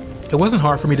 It wasn't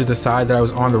hard for me to decide that I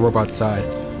was on the robot side.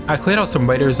 I cleared out some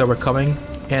raiders that were coming,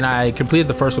 and I completed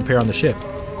the first repair on the ship.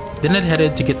 Then I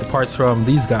headed to get the parts from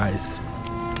these guys.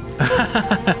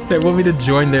 They want me to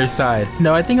join their side.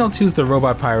 No, I think I'll choose the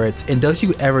robot pirates, and don't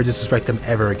you ever disrespect them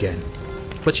ever again.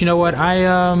 But you know what?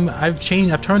 I've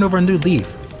turned over a new leaf.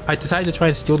 I decided to try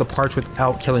and steal the parts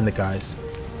without killing the guys.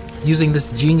 Using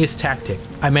this genius tactic,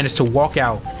 I managed to walk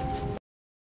out.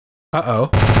 Uh-oh.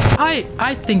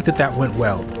 I think that went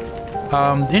well.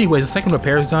 Anyways, the second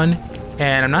repair is done,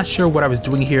 and I'm not sure what I was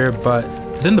doing here, but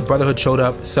then the Brotherhood showed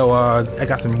up, so I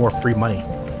got some more free money.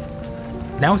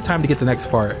 Now it's time to get the next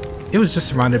part. It was just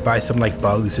surrounded by some like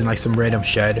bugs and like some random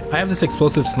shed. I have this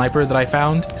explosive sniper that I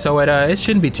found, so it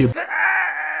shouldn't be too.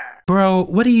 Bro,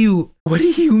 what do you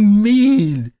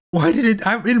mean? Why did it?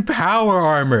 I'm in power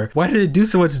armor. Why did it do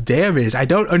so much damage? I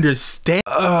don't understand.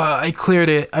 I cleared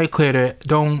it.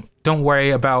 Don't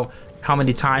worry about how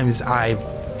many times I've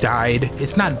died.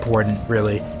 It's not important,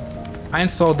 really. I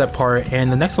installed that part,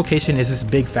 and the next location is this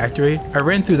big factory. I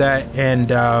ran through that,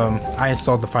 and I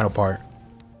installed the final part.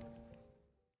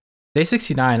 Day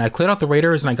 69, I cleared out the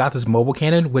raiders and I got this mobile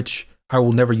cannon, which I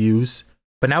will never use.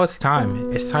 But now it's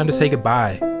time. It's time to say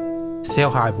goodbye. Sail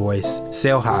high, boys.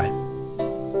 Sail high.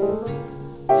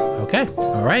 Okay,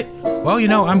 alright. Well, you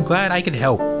know, I'm glad I could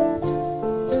help.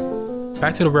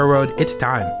 Back to the railroad, it's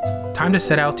time. Time to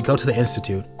set out to go to the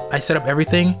Institute. I set up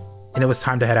everything, and it was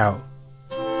time to head out.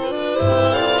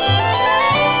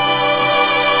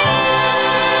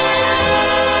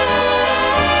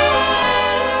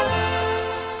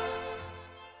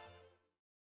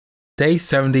 Day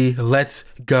 70, let's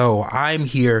go. I'm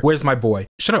here. Where's my boy?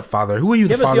 Shut up, father. Who are you,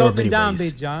 the father of anyways?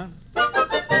 Downbeat, John.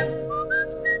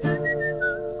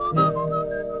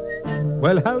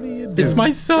 Well, how do you do? It's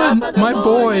my son, my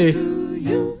boy.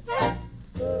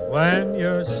 When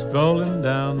you're strolling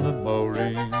down the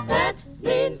bowring,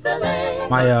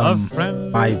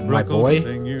 my boy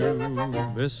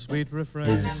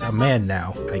is a man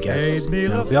now, I guess.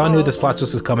 No, we all knew this plot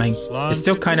twist was coming. It's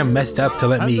still kind of messed up to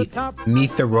let me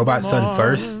meet the robot son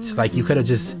first. Like, you could have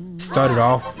just started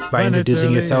off by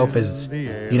introducing yourself as,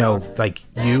 you know, like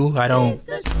you. I don't...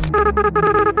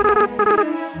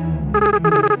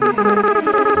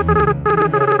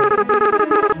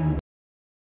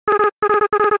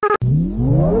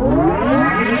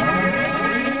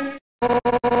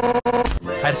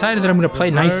 I decided that I'm going to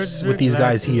play nice with these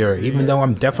guys here, even though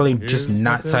I'm definitely just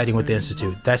not siding with the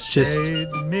Institute. That's just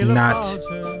not...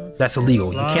 That's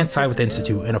illegal. You can't side with the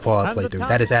Institute in a Fallout playthrough.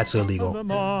 That is absolutely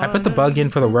illegal. I put the bug in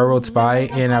for the railroad spy,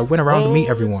 and I went around to meet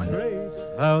everyone.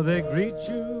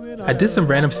 I did some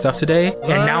random stuff today,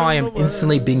 and now I am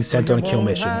instantly being sent on a kill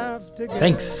mission.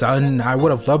 Thanks, son. I would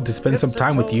have loved to spend some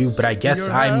time with you, but I guess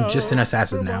I'm just an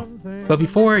assassin now. But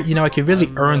before, you know, I could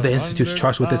really earn the Institute's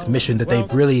trust with this mission that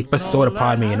they've really bestowed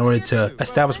upon me in order to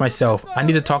establish myself, I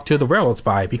need to talk to the railroad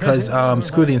spy because,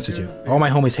 screw the Institute. All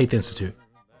my homies hate the Institute.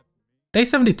 Day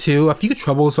 72, a few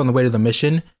troubles on the way to the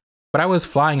mission, but I was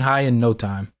flying high in no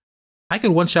time. I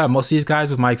could one-shot most of these guys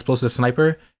with my explosive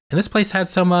sniper, and this place had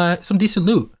some decent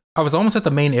loot. I was almost at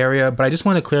the main area, but I just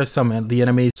wanted to clear some of the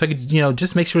enemies so I could, you know,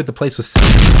 just make sure the place was safe.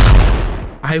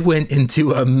 I went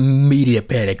into immediate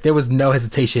panic. There was no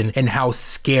hesitation in how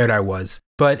scared I was.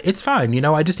 But it's fine, you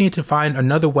know, I just need to find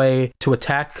another way to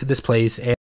attack this place,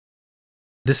 and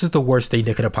this is the worst thing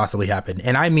that could have possibly happened.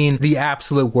 And I mean the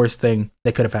absolute worst thing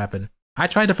that could have happened. I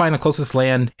tried to find the closest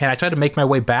land, and I tried to make my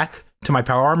way back to my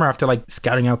power armor after like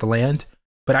scouting out the land,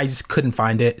 but I just couldn't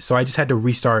find it, so I just had to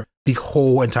restart the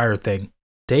whole entire thing.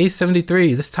 Day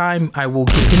 73, this time I will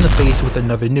get in the face with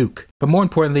another nuke. But more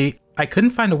importantly, I couldn't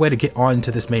find a way to get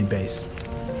onto this main base.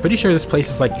 Pretty sure this place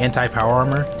is like anti-power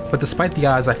armor, but despite the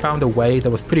odds, I found a way that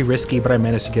was pretty risky, but I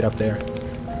managed to get up there.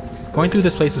 Going through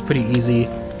this place is pretty easy.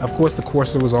 Of course, the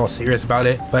Courser was all serious about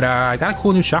it, but I got a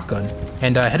cool new shotgun,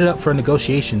 and headed up for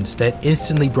negotiations that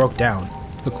instantly broke down.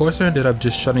 The Courser ended up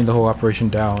just shutting the whole operation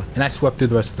down, and I swept through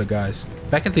the rest of the guys.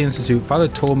 Back at the Institute, Father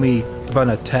told me about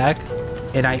an attack,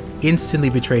 and I instantly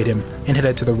betrayed him and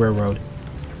headed to the railroad.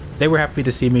 They were happy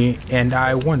to see me, and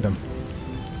I warned them.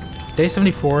 Day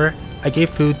 74, I gave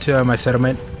food to my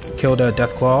settlement, killed a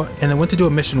Deathclaw, and then went to do a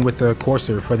mission with the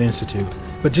Courser for the Institute.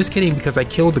 But just kidding, because I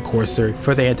killed the Courser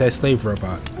for the anti-slave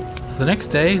robot. The next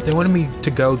day, they wanted me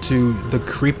to go to the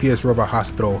creepiest robot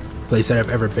hospital place that I've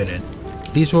ever been in.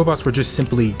 These robots were just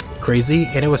simply crazy,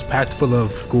 and it was packed full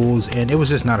of ghouls, and it was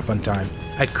just not a fun time.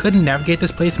 I couldn't navigate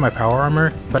this place in my power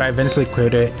armor, but I eventually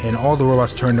cleared it, and all the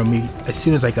robots turned on me as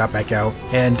soon as I got back out,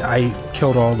 and I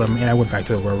killed all of them, and I went back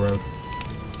to the railroad.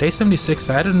 Day 76,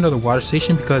 I added another water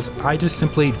station because I just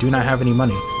simply do not have any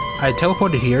money. I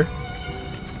teleported here,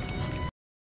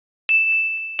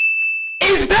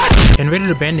 and raided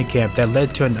an abandoned camp that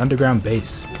led to an underground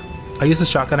base. I used the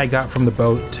shotgun I got from the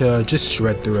boat to just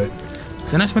shred through it.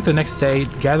 Then I spent the next day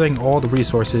gathering all the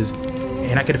resources,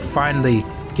 and I could finally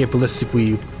get ballistic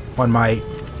weave on my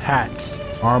hats.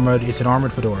 It's an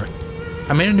armored fedora.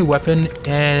 I made a new weapon,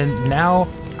 and now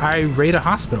I raid a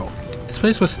hospital. This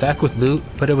place was stacked with loot,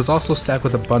 but it was also stacked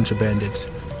with a bunch of bandits.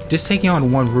 Just taking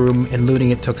on one room and looting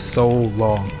it took so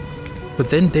long.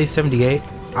 Within day 78,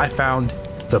 I found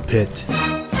the pit.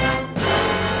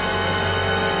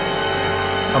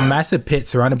 A massive pit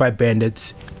surrounded by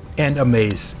bandits and a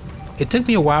maze. It took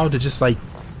me a while to just like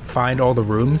find all the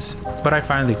rooms, but I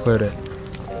finally cleared it.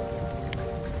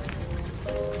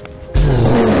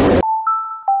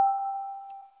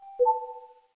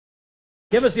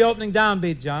 Give us the opening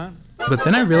downbeat, John. But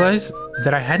then I realized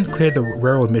that I hadn't cleared the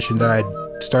railroad mission that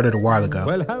I'd started a while ago.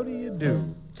 Well, how do you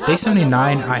do? Day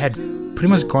 79, I had pretty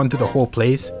much gone through the whole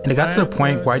place, and it got to the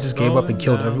point where I just gave up and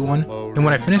killed everyone. And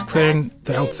when I finished clearing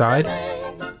the outside,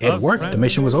 it worked. The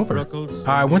mission was over.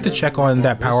 I went to check on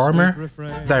that power armor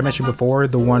that I mentioned before,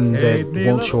 the one that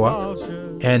won't show up.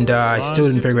 And I still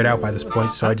didn't figure it out by this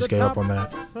point, so I just gave up on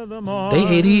that. Day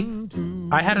 80,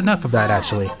 I had enough of that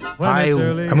actually. I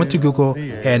went to Google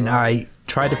and I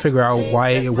tried to figure out why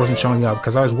it wasn't showing up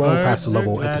because I was well past the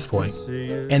level at this point.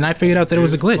 And I figured out that it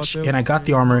was a glitch, and I got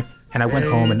the armor and I went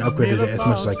home and upgraded it as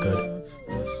much as I could.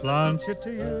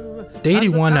 Day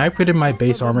 81, I upgraded my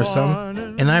base armor some,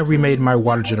 and then I remade my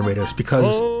water generators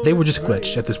because they were just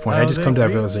glitched at this point. I just come to that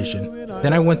realization.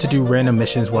 Then I went to do random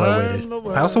missions while I waited.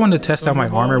 I also wanted to test out my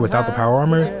armor without the power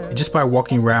armor, just by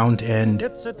walking around and,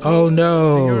 oh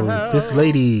no, this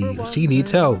lady, she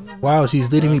needs help. Wow,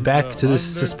 she's leading me back to this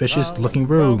suspicious looking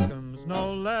room.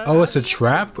 Oh, it's a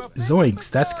trap? Zoinks,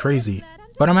 that's crazy.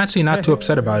 But I'm actually not too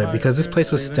upset about it because this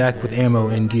place was stacked with ammo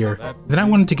and gear. Then I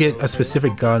wanted to get a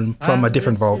specific gun from a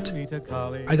different vault.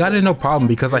 I got it no problem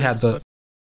because I had the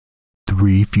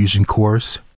 3 fusion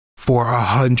cores for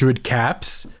 100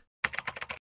 caps.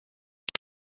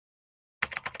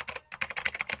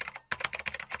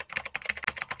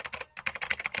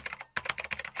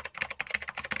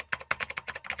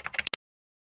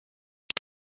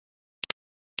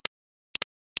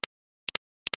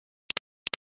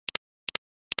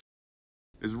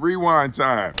 It's rewind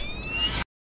time.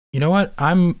 You know what?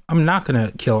 I'm not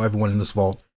gonna kill everyone in this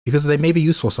vault because they may be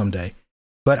useful someday.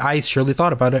 But I surely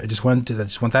thought about it. I just want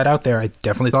that out there. I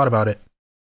definitely thought about it.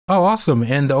 Oh, awesome!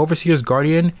 And the Overseer's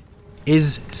Guardian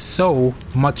is so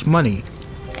much money.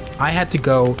 I had to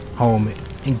go home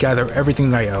and gather everything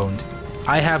that I owned.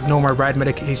 I have no more ride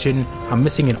medication. I'm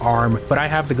missing an arm, but I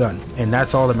have the gun, and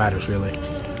that's all that matters really.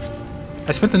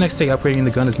 I spent the next day upgrading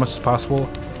the gun as much as possible,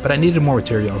 but I needed more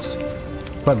materials.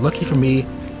 But lucky for me,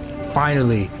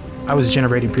 finally, I was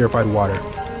generating purified water,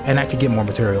 and I could get more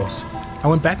materials. I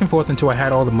went back and forth until I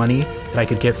had all the money that I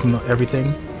could get from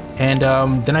everything, and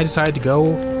then I decided to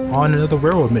go on another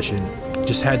railroad mission.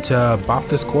 Just had to bop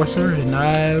this courser, and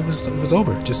it was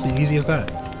over, just as easy as that.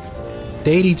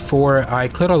 Day 84, I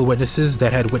cleared all the witnesses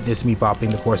that had witnessed me bopping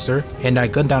the courser, and I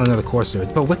gunned down another courser.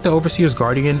 But with the Overseer's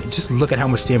Guardian, just look at how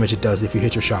much damage it does if you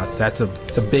hit your shots.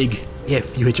 It's a big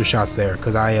if you hit your shots there,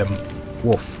 because I am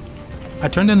wolf. I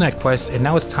turned in that quest, and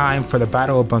now it's time for the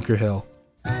Battle of Bunker Hill.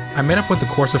 I met up with the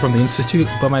courser from the Institute,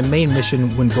 but my main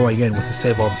mission when going in was to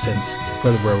save all the synths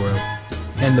for the railroad.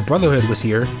 And the Brotherhood was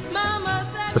here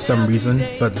for some reason,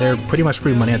 but they're pretty much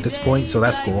free money at this point, so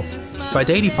that's cool. By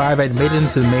day 85, I'd made it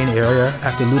into the main area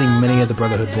after looting many of the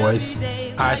Brotherhood boys.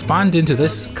 I spawned into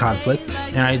this conflict,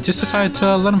 and I just decided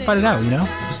to let them fight it out, you know?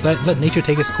 Just let nature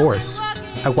take its course.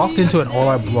 I walked into an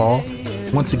all-out brawl.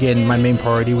 Once again, my main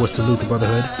priority was to loot the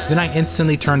Brotherhood. Then I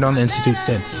instantly turned on the Institute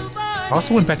synths. I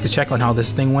also went back to check on how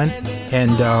this thing went,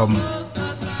 and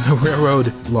the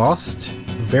railroad lost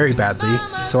very badly,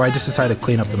 so I just decided to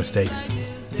clean up the mistakes.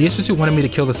 The Institute wanted me to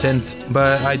kill the synths,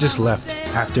 but I just left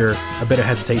after a bit of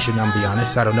hesitation, I'll be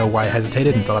honest. I don't know why I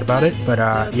hesitated and thought about it, but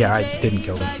yeah, I didn't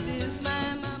kill them.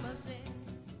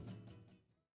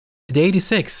 Day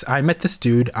 86, I met this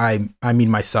dude, I mean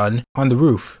my son, on the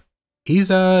roof.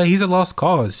 He's a lost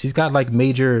cause. He's got like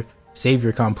major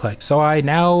savior complex, so I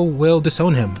now will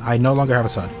disown him. I no longer have a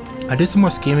son. I did some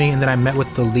more scheming, and then I met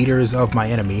with the leaders of my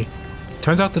enemy.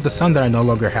 Turns out that the son that I no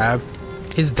longer have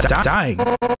is dying.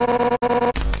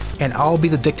 And I'll be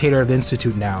the dictator of the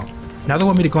Institute now. Now they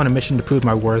want me to go on a mission to prove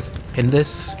my worth, and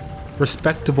this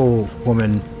respectable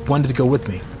woman wanted to go with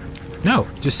me. No,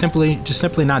 just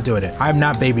simply not doing it. I'm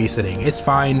not babysitting. It's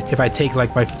fine if I take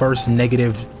like my first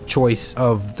negative choice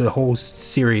of the whole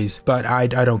series, but I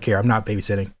don't care. I'm not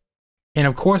babysitting. And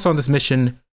of course on this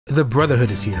mission, the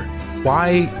Brotherhood is here.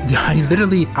 Why?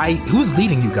 Who's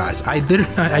leading you guys?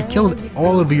 I killed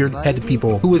all of your head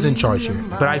people. Who was in charge here?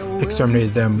 But I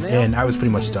exterminated them and I was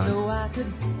pretty much done.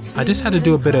 I just had to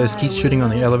do a bit of skeet shooting on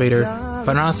the elevator,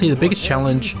 but honestly the biggest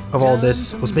challenge of all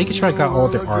this was making sure I got all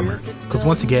their armor. Because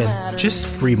once again, just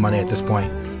free money at this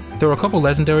point. There were a couple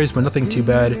legendaries, but nothing too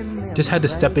bad. Just had to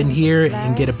step in here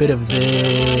and get a bit of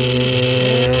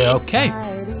the... Okay.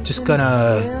 Just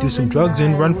gonna do some drugs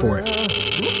and run for it.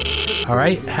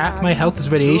 Alright, half my health is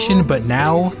radiation, but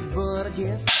now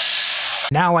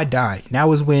I die.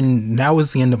 Now is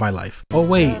the end of my life. Oh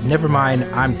wait, never mind,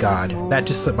 I'm God. That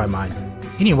just slipped my mind.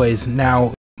 Anyways,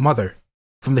 now, Mother,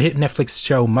 from the hit Netflix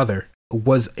show Mother,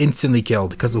 was instantly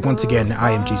killed, because once again,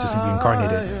 I am Jesus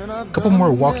reincarnated. A couple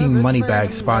more walking money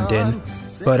bags spawned in,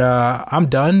 but I'm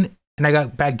done, and I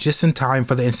got back just in time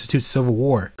for the Institute's Civil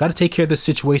War. Gotta take care of this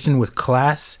situation with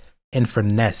class and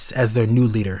finesse as their new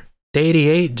leader. Day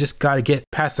 88, just gotta get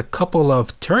past a couple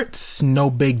of turrets,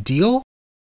 no big deal.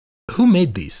 Who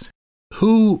made these?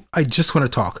 I just want to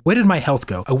talk. Where did my health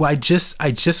go? I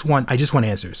just want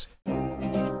answers.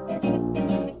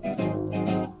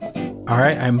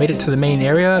 Alright, I made it to the main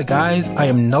area. Guys, I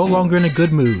am no longer in a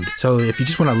good mood. So if you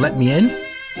just want to let me in?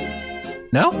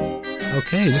 No?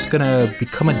 Okay, just gonna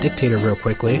become a dictator real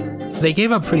quickly. They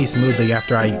gave up pretty smoothly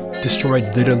after I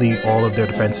destroyed literally all of their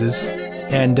defenses.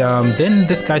 And then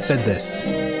this guy said this.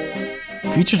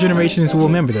 Future generations will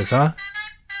remember this, huh?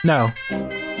 No.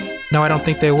 No, I don't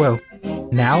think they will.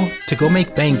 Now, to go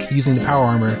make bank using the power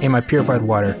armor and my purified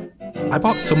water. I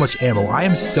bought so much ammo. I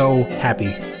am so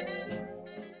happy.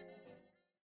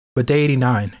 But day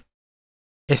 89.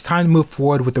 It's time to move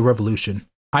forward with the revolution.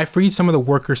 I freed some of the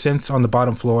worker synths on the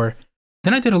bottom floor.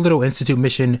 Then I did a little institute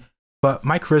mission, but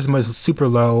my charisma is super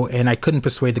low and I couldn't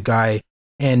persuade the guy,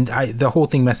 and the whole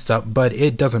thing messed up, but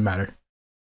it doesn't matter.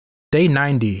 Day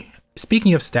 90.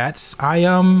 Speaking of stats, I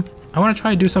want to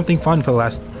try to do something fun for the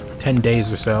last 10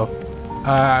 days or so.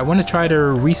 I want to try to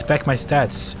respec my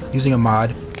stats using a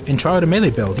mod and try out a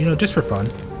melee build, you know, just for fun.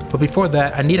 But before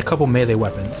that, I need a couple melee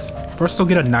weapons. First, I'll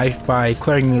get a knife by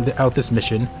clearing out this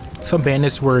mission. Some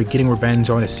bandits were getting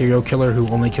revenge on a serial killer who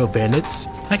only killed bandits.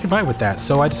 I could vibe with that,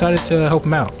 so I decided to help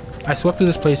him out. I swept through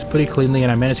this place pretty cleanly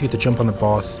and I managed to get the jump on the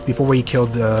boss before he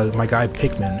killed my guy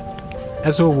Pikmin.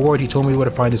 As a reward, he told me where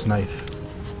to find his knife.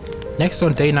 Next,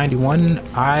 on day 91,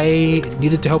 I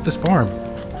needed to help this farm.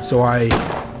 So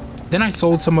Then I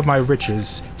sold some of my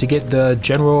riches to get the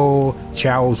General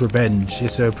Chao's revenge.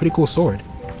 It's a pretty cool sword.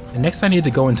 And next I needed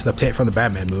to go into the pit from the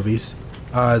Batman movies.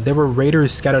 There were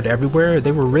raiders scattered everywhere.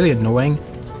 They were really annoying,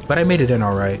 but I made it in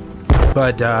alright.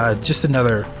 But just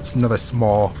another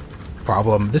small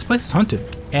problem. This place is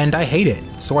haunted, and I hate it.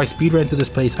 So I speed ran through this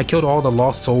place. I killed all the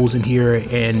lost souls in here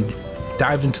and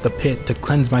dived into the pit to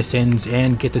cleanse my sins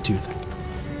and get the tooth.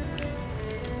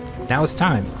 Now it's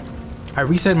time. I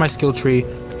reset my skill tree,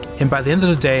 and by the end of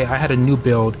the day, I had a new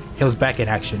build. It was back in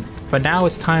action. But now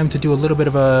it's time to do a little bit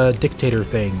of a dictator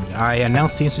thing. I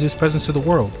announced the Institute's presence to the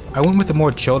world. I went with a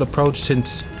more chilled approach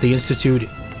since the Institute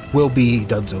will be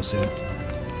done so soon.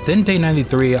 Then day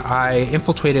 93, I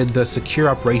infiltrated the secure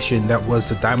operation that was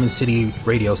the Diamond City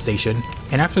radio station.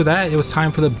 And after that, it was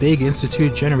time for the big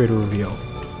Institute generator reveal.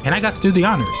 And I got to do the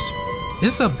honors.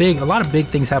 This is a lot of big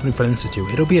things happening for the Institute.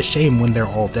 It'll be a shame when they're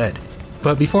all dead.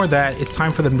 But before that, it's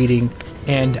time for the meeting,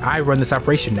 and I run this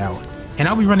operation now. And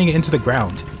I'll be running it into the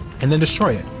ground, and then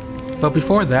destroy it. But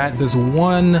before that, there's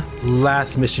one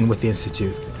last mission with the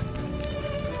Institute.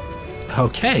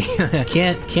 Okay,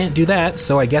 can't do that,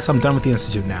 so I guess I'm done with the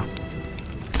Institute now.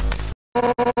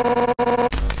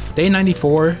 Day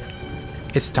 94,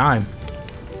 it's time.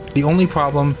 The only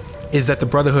problem is that the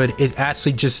Brotherhood is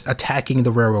actually just attacking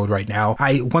the railroad right now.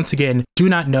 I, once again, do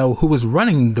not know who is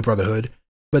running the Brotherhood,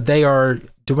 but they are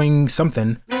doing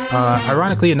something.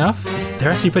 Ironically enough,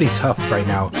 they're actually pretty tough right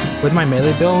now. With my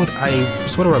melee build, I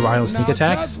sort of rely on sneak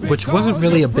attacks, which wasn't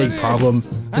really a big problem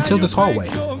until this hallway.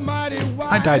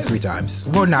 I died 3 times.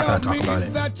 We're not gonna talk about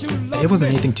it. It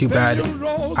wasn't anything too bad.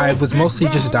 I was mostly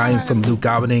just dying from loot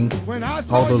gobbling,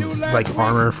 all the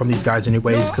armor from these guys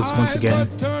anyways, because once again,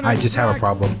 I just have a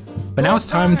problem. But now it's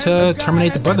time to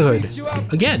terminate the Brotherhood.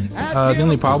 Again, the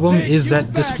only problem is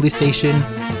that this police station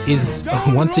is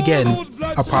once again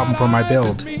a problem for my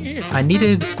build. I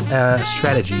needed a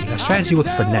strategy with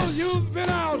finesse.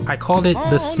 I called it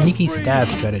the sneaky stab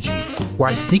strategy, where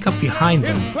I sneak up behind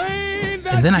them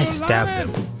and then I stab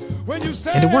them.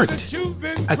 And it worked.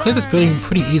 I cleared this building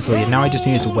pretty easily and now I just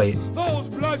needed to wait.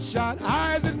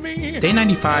 Day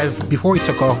 95, before we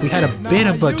took off, we had a bit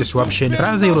of a disruption, but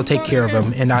I was able to take care of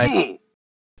him, and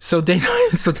So day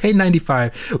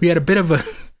 95, we had a bit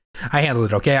of I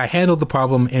handled it, okay? I handled the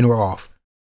problem and we're off.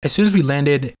 As soon as we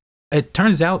landed, it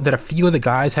turns out that a few of the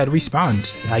guys had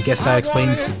respawned. I guess that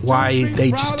explains why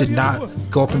they just did not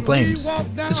go up in flames.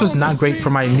 This was not great for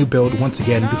my new build once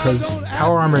again because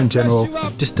power armor in general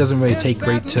just doesn't really take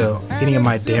great to any of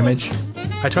my damage.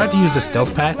 I tried to use the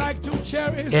stealth pack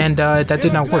and that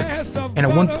did not work. And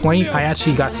at one point I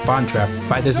actually got spawn trapped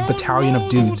by this battalion of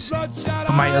dudes.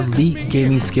 But my elite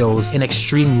gaming skills and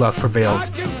extreme luck prevailed.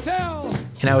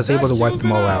 And I was able to wipe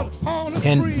them all out.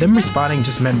 And them respawning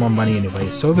just meant more money anyway,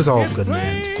 so it was all good in the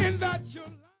end.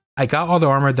 I got all the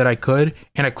armor that I could,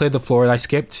 and I cleared the floor that I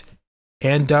skipped,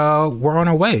 and we're on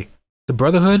our way. The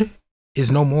Brotherhood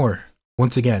is no more,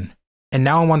 once again. And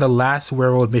now I'm on the last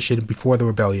werewolf mission before the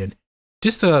rebellion.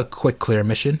 Just a quick clear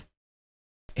mission.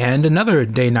 And another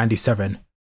day 97.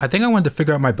 I think I wanted to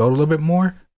figure out my build a little bit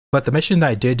more, but the mission that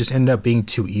I did just ended up being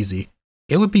too easy.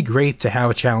 It would be great to have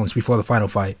a challenge before the final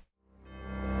fight.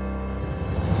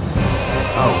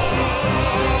 Oh.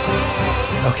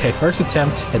 Okay, first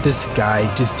attempt at this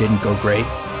guy just didn't go great.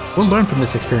 We'll learn from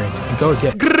this experience and go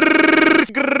again.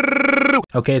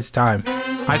 Okay, it's time.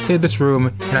 I cleared this room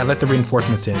and I let the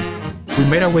reinforcements in. We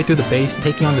made our way through the base.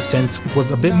 Taking on the Scents was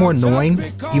a bit more annoying,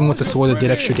 even with the sword that did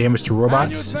extra damage to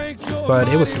robots, but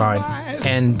it was fine.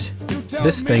 And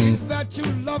this thing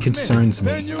concerns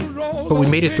me. But we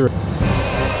made it through.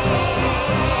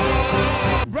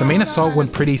 The main assault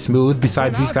went pretty smooth,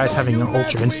 besides these guys having an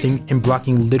ultra instinct and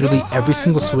blocking literally every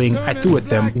single swing I threw at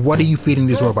them. What are you feeding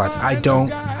these robots? I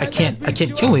can't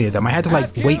kill any of them. I had to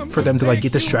like wait for them to like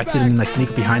get distracted and like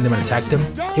sneak behind them and attack them.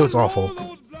 It was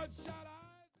awful.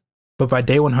 But by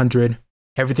day 100,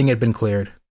 everything had been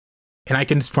cleared. And I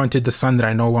confronted the son that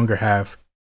I no longer have.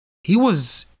 He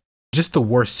was just the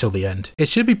worst till the end. It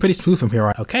should be pretty smooth from here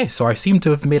on. Okay, so I seem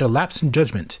to have made a lapse in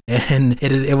judgment. And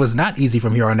it was not easy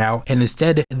from here on out. And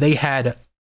instead, they had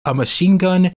a machine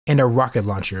gun and a rocket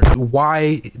launcher.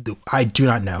 Why? I do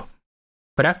not know.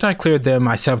 But after I cleared them,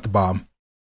 I set up the bomb.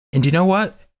 And you know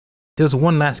what? There was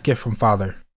one last gift from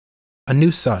Father. A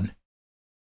new son.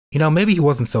 You know, maybe he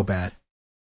wasn't so bad.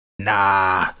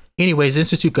 Nah. Anyways,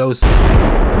 Institute goes.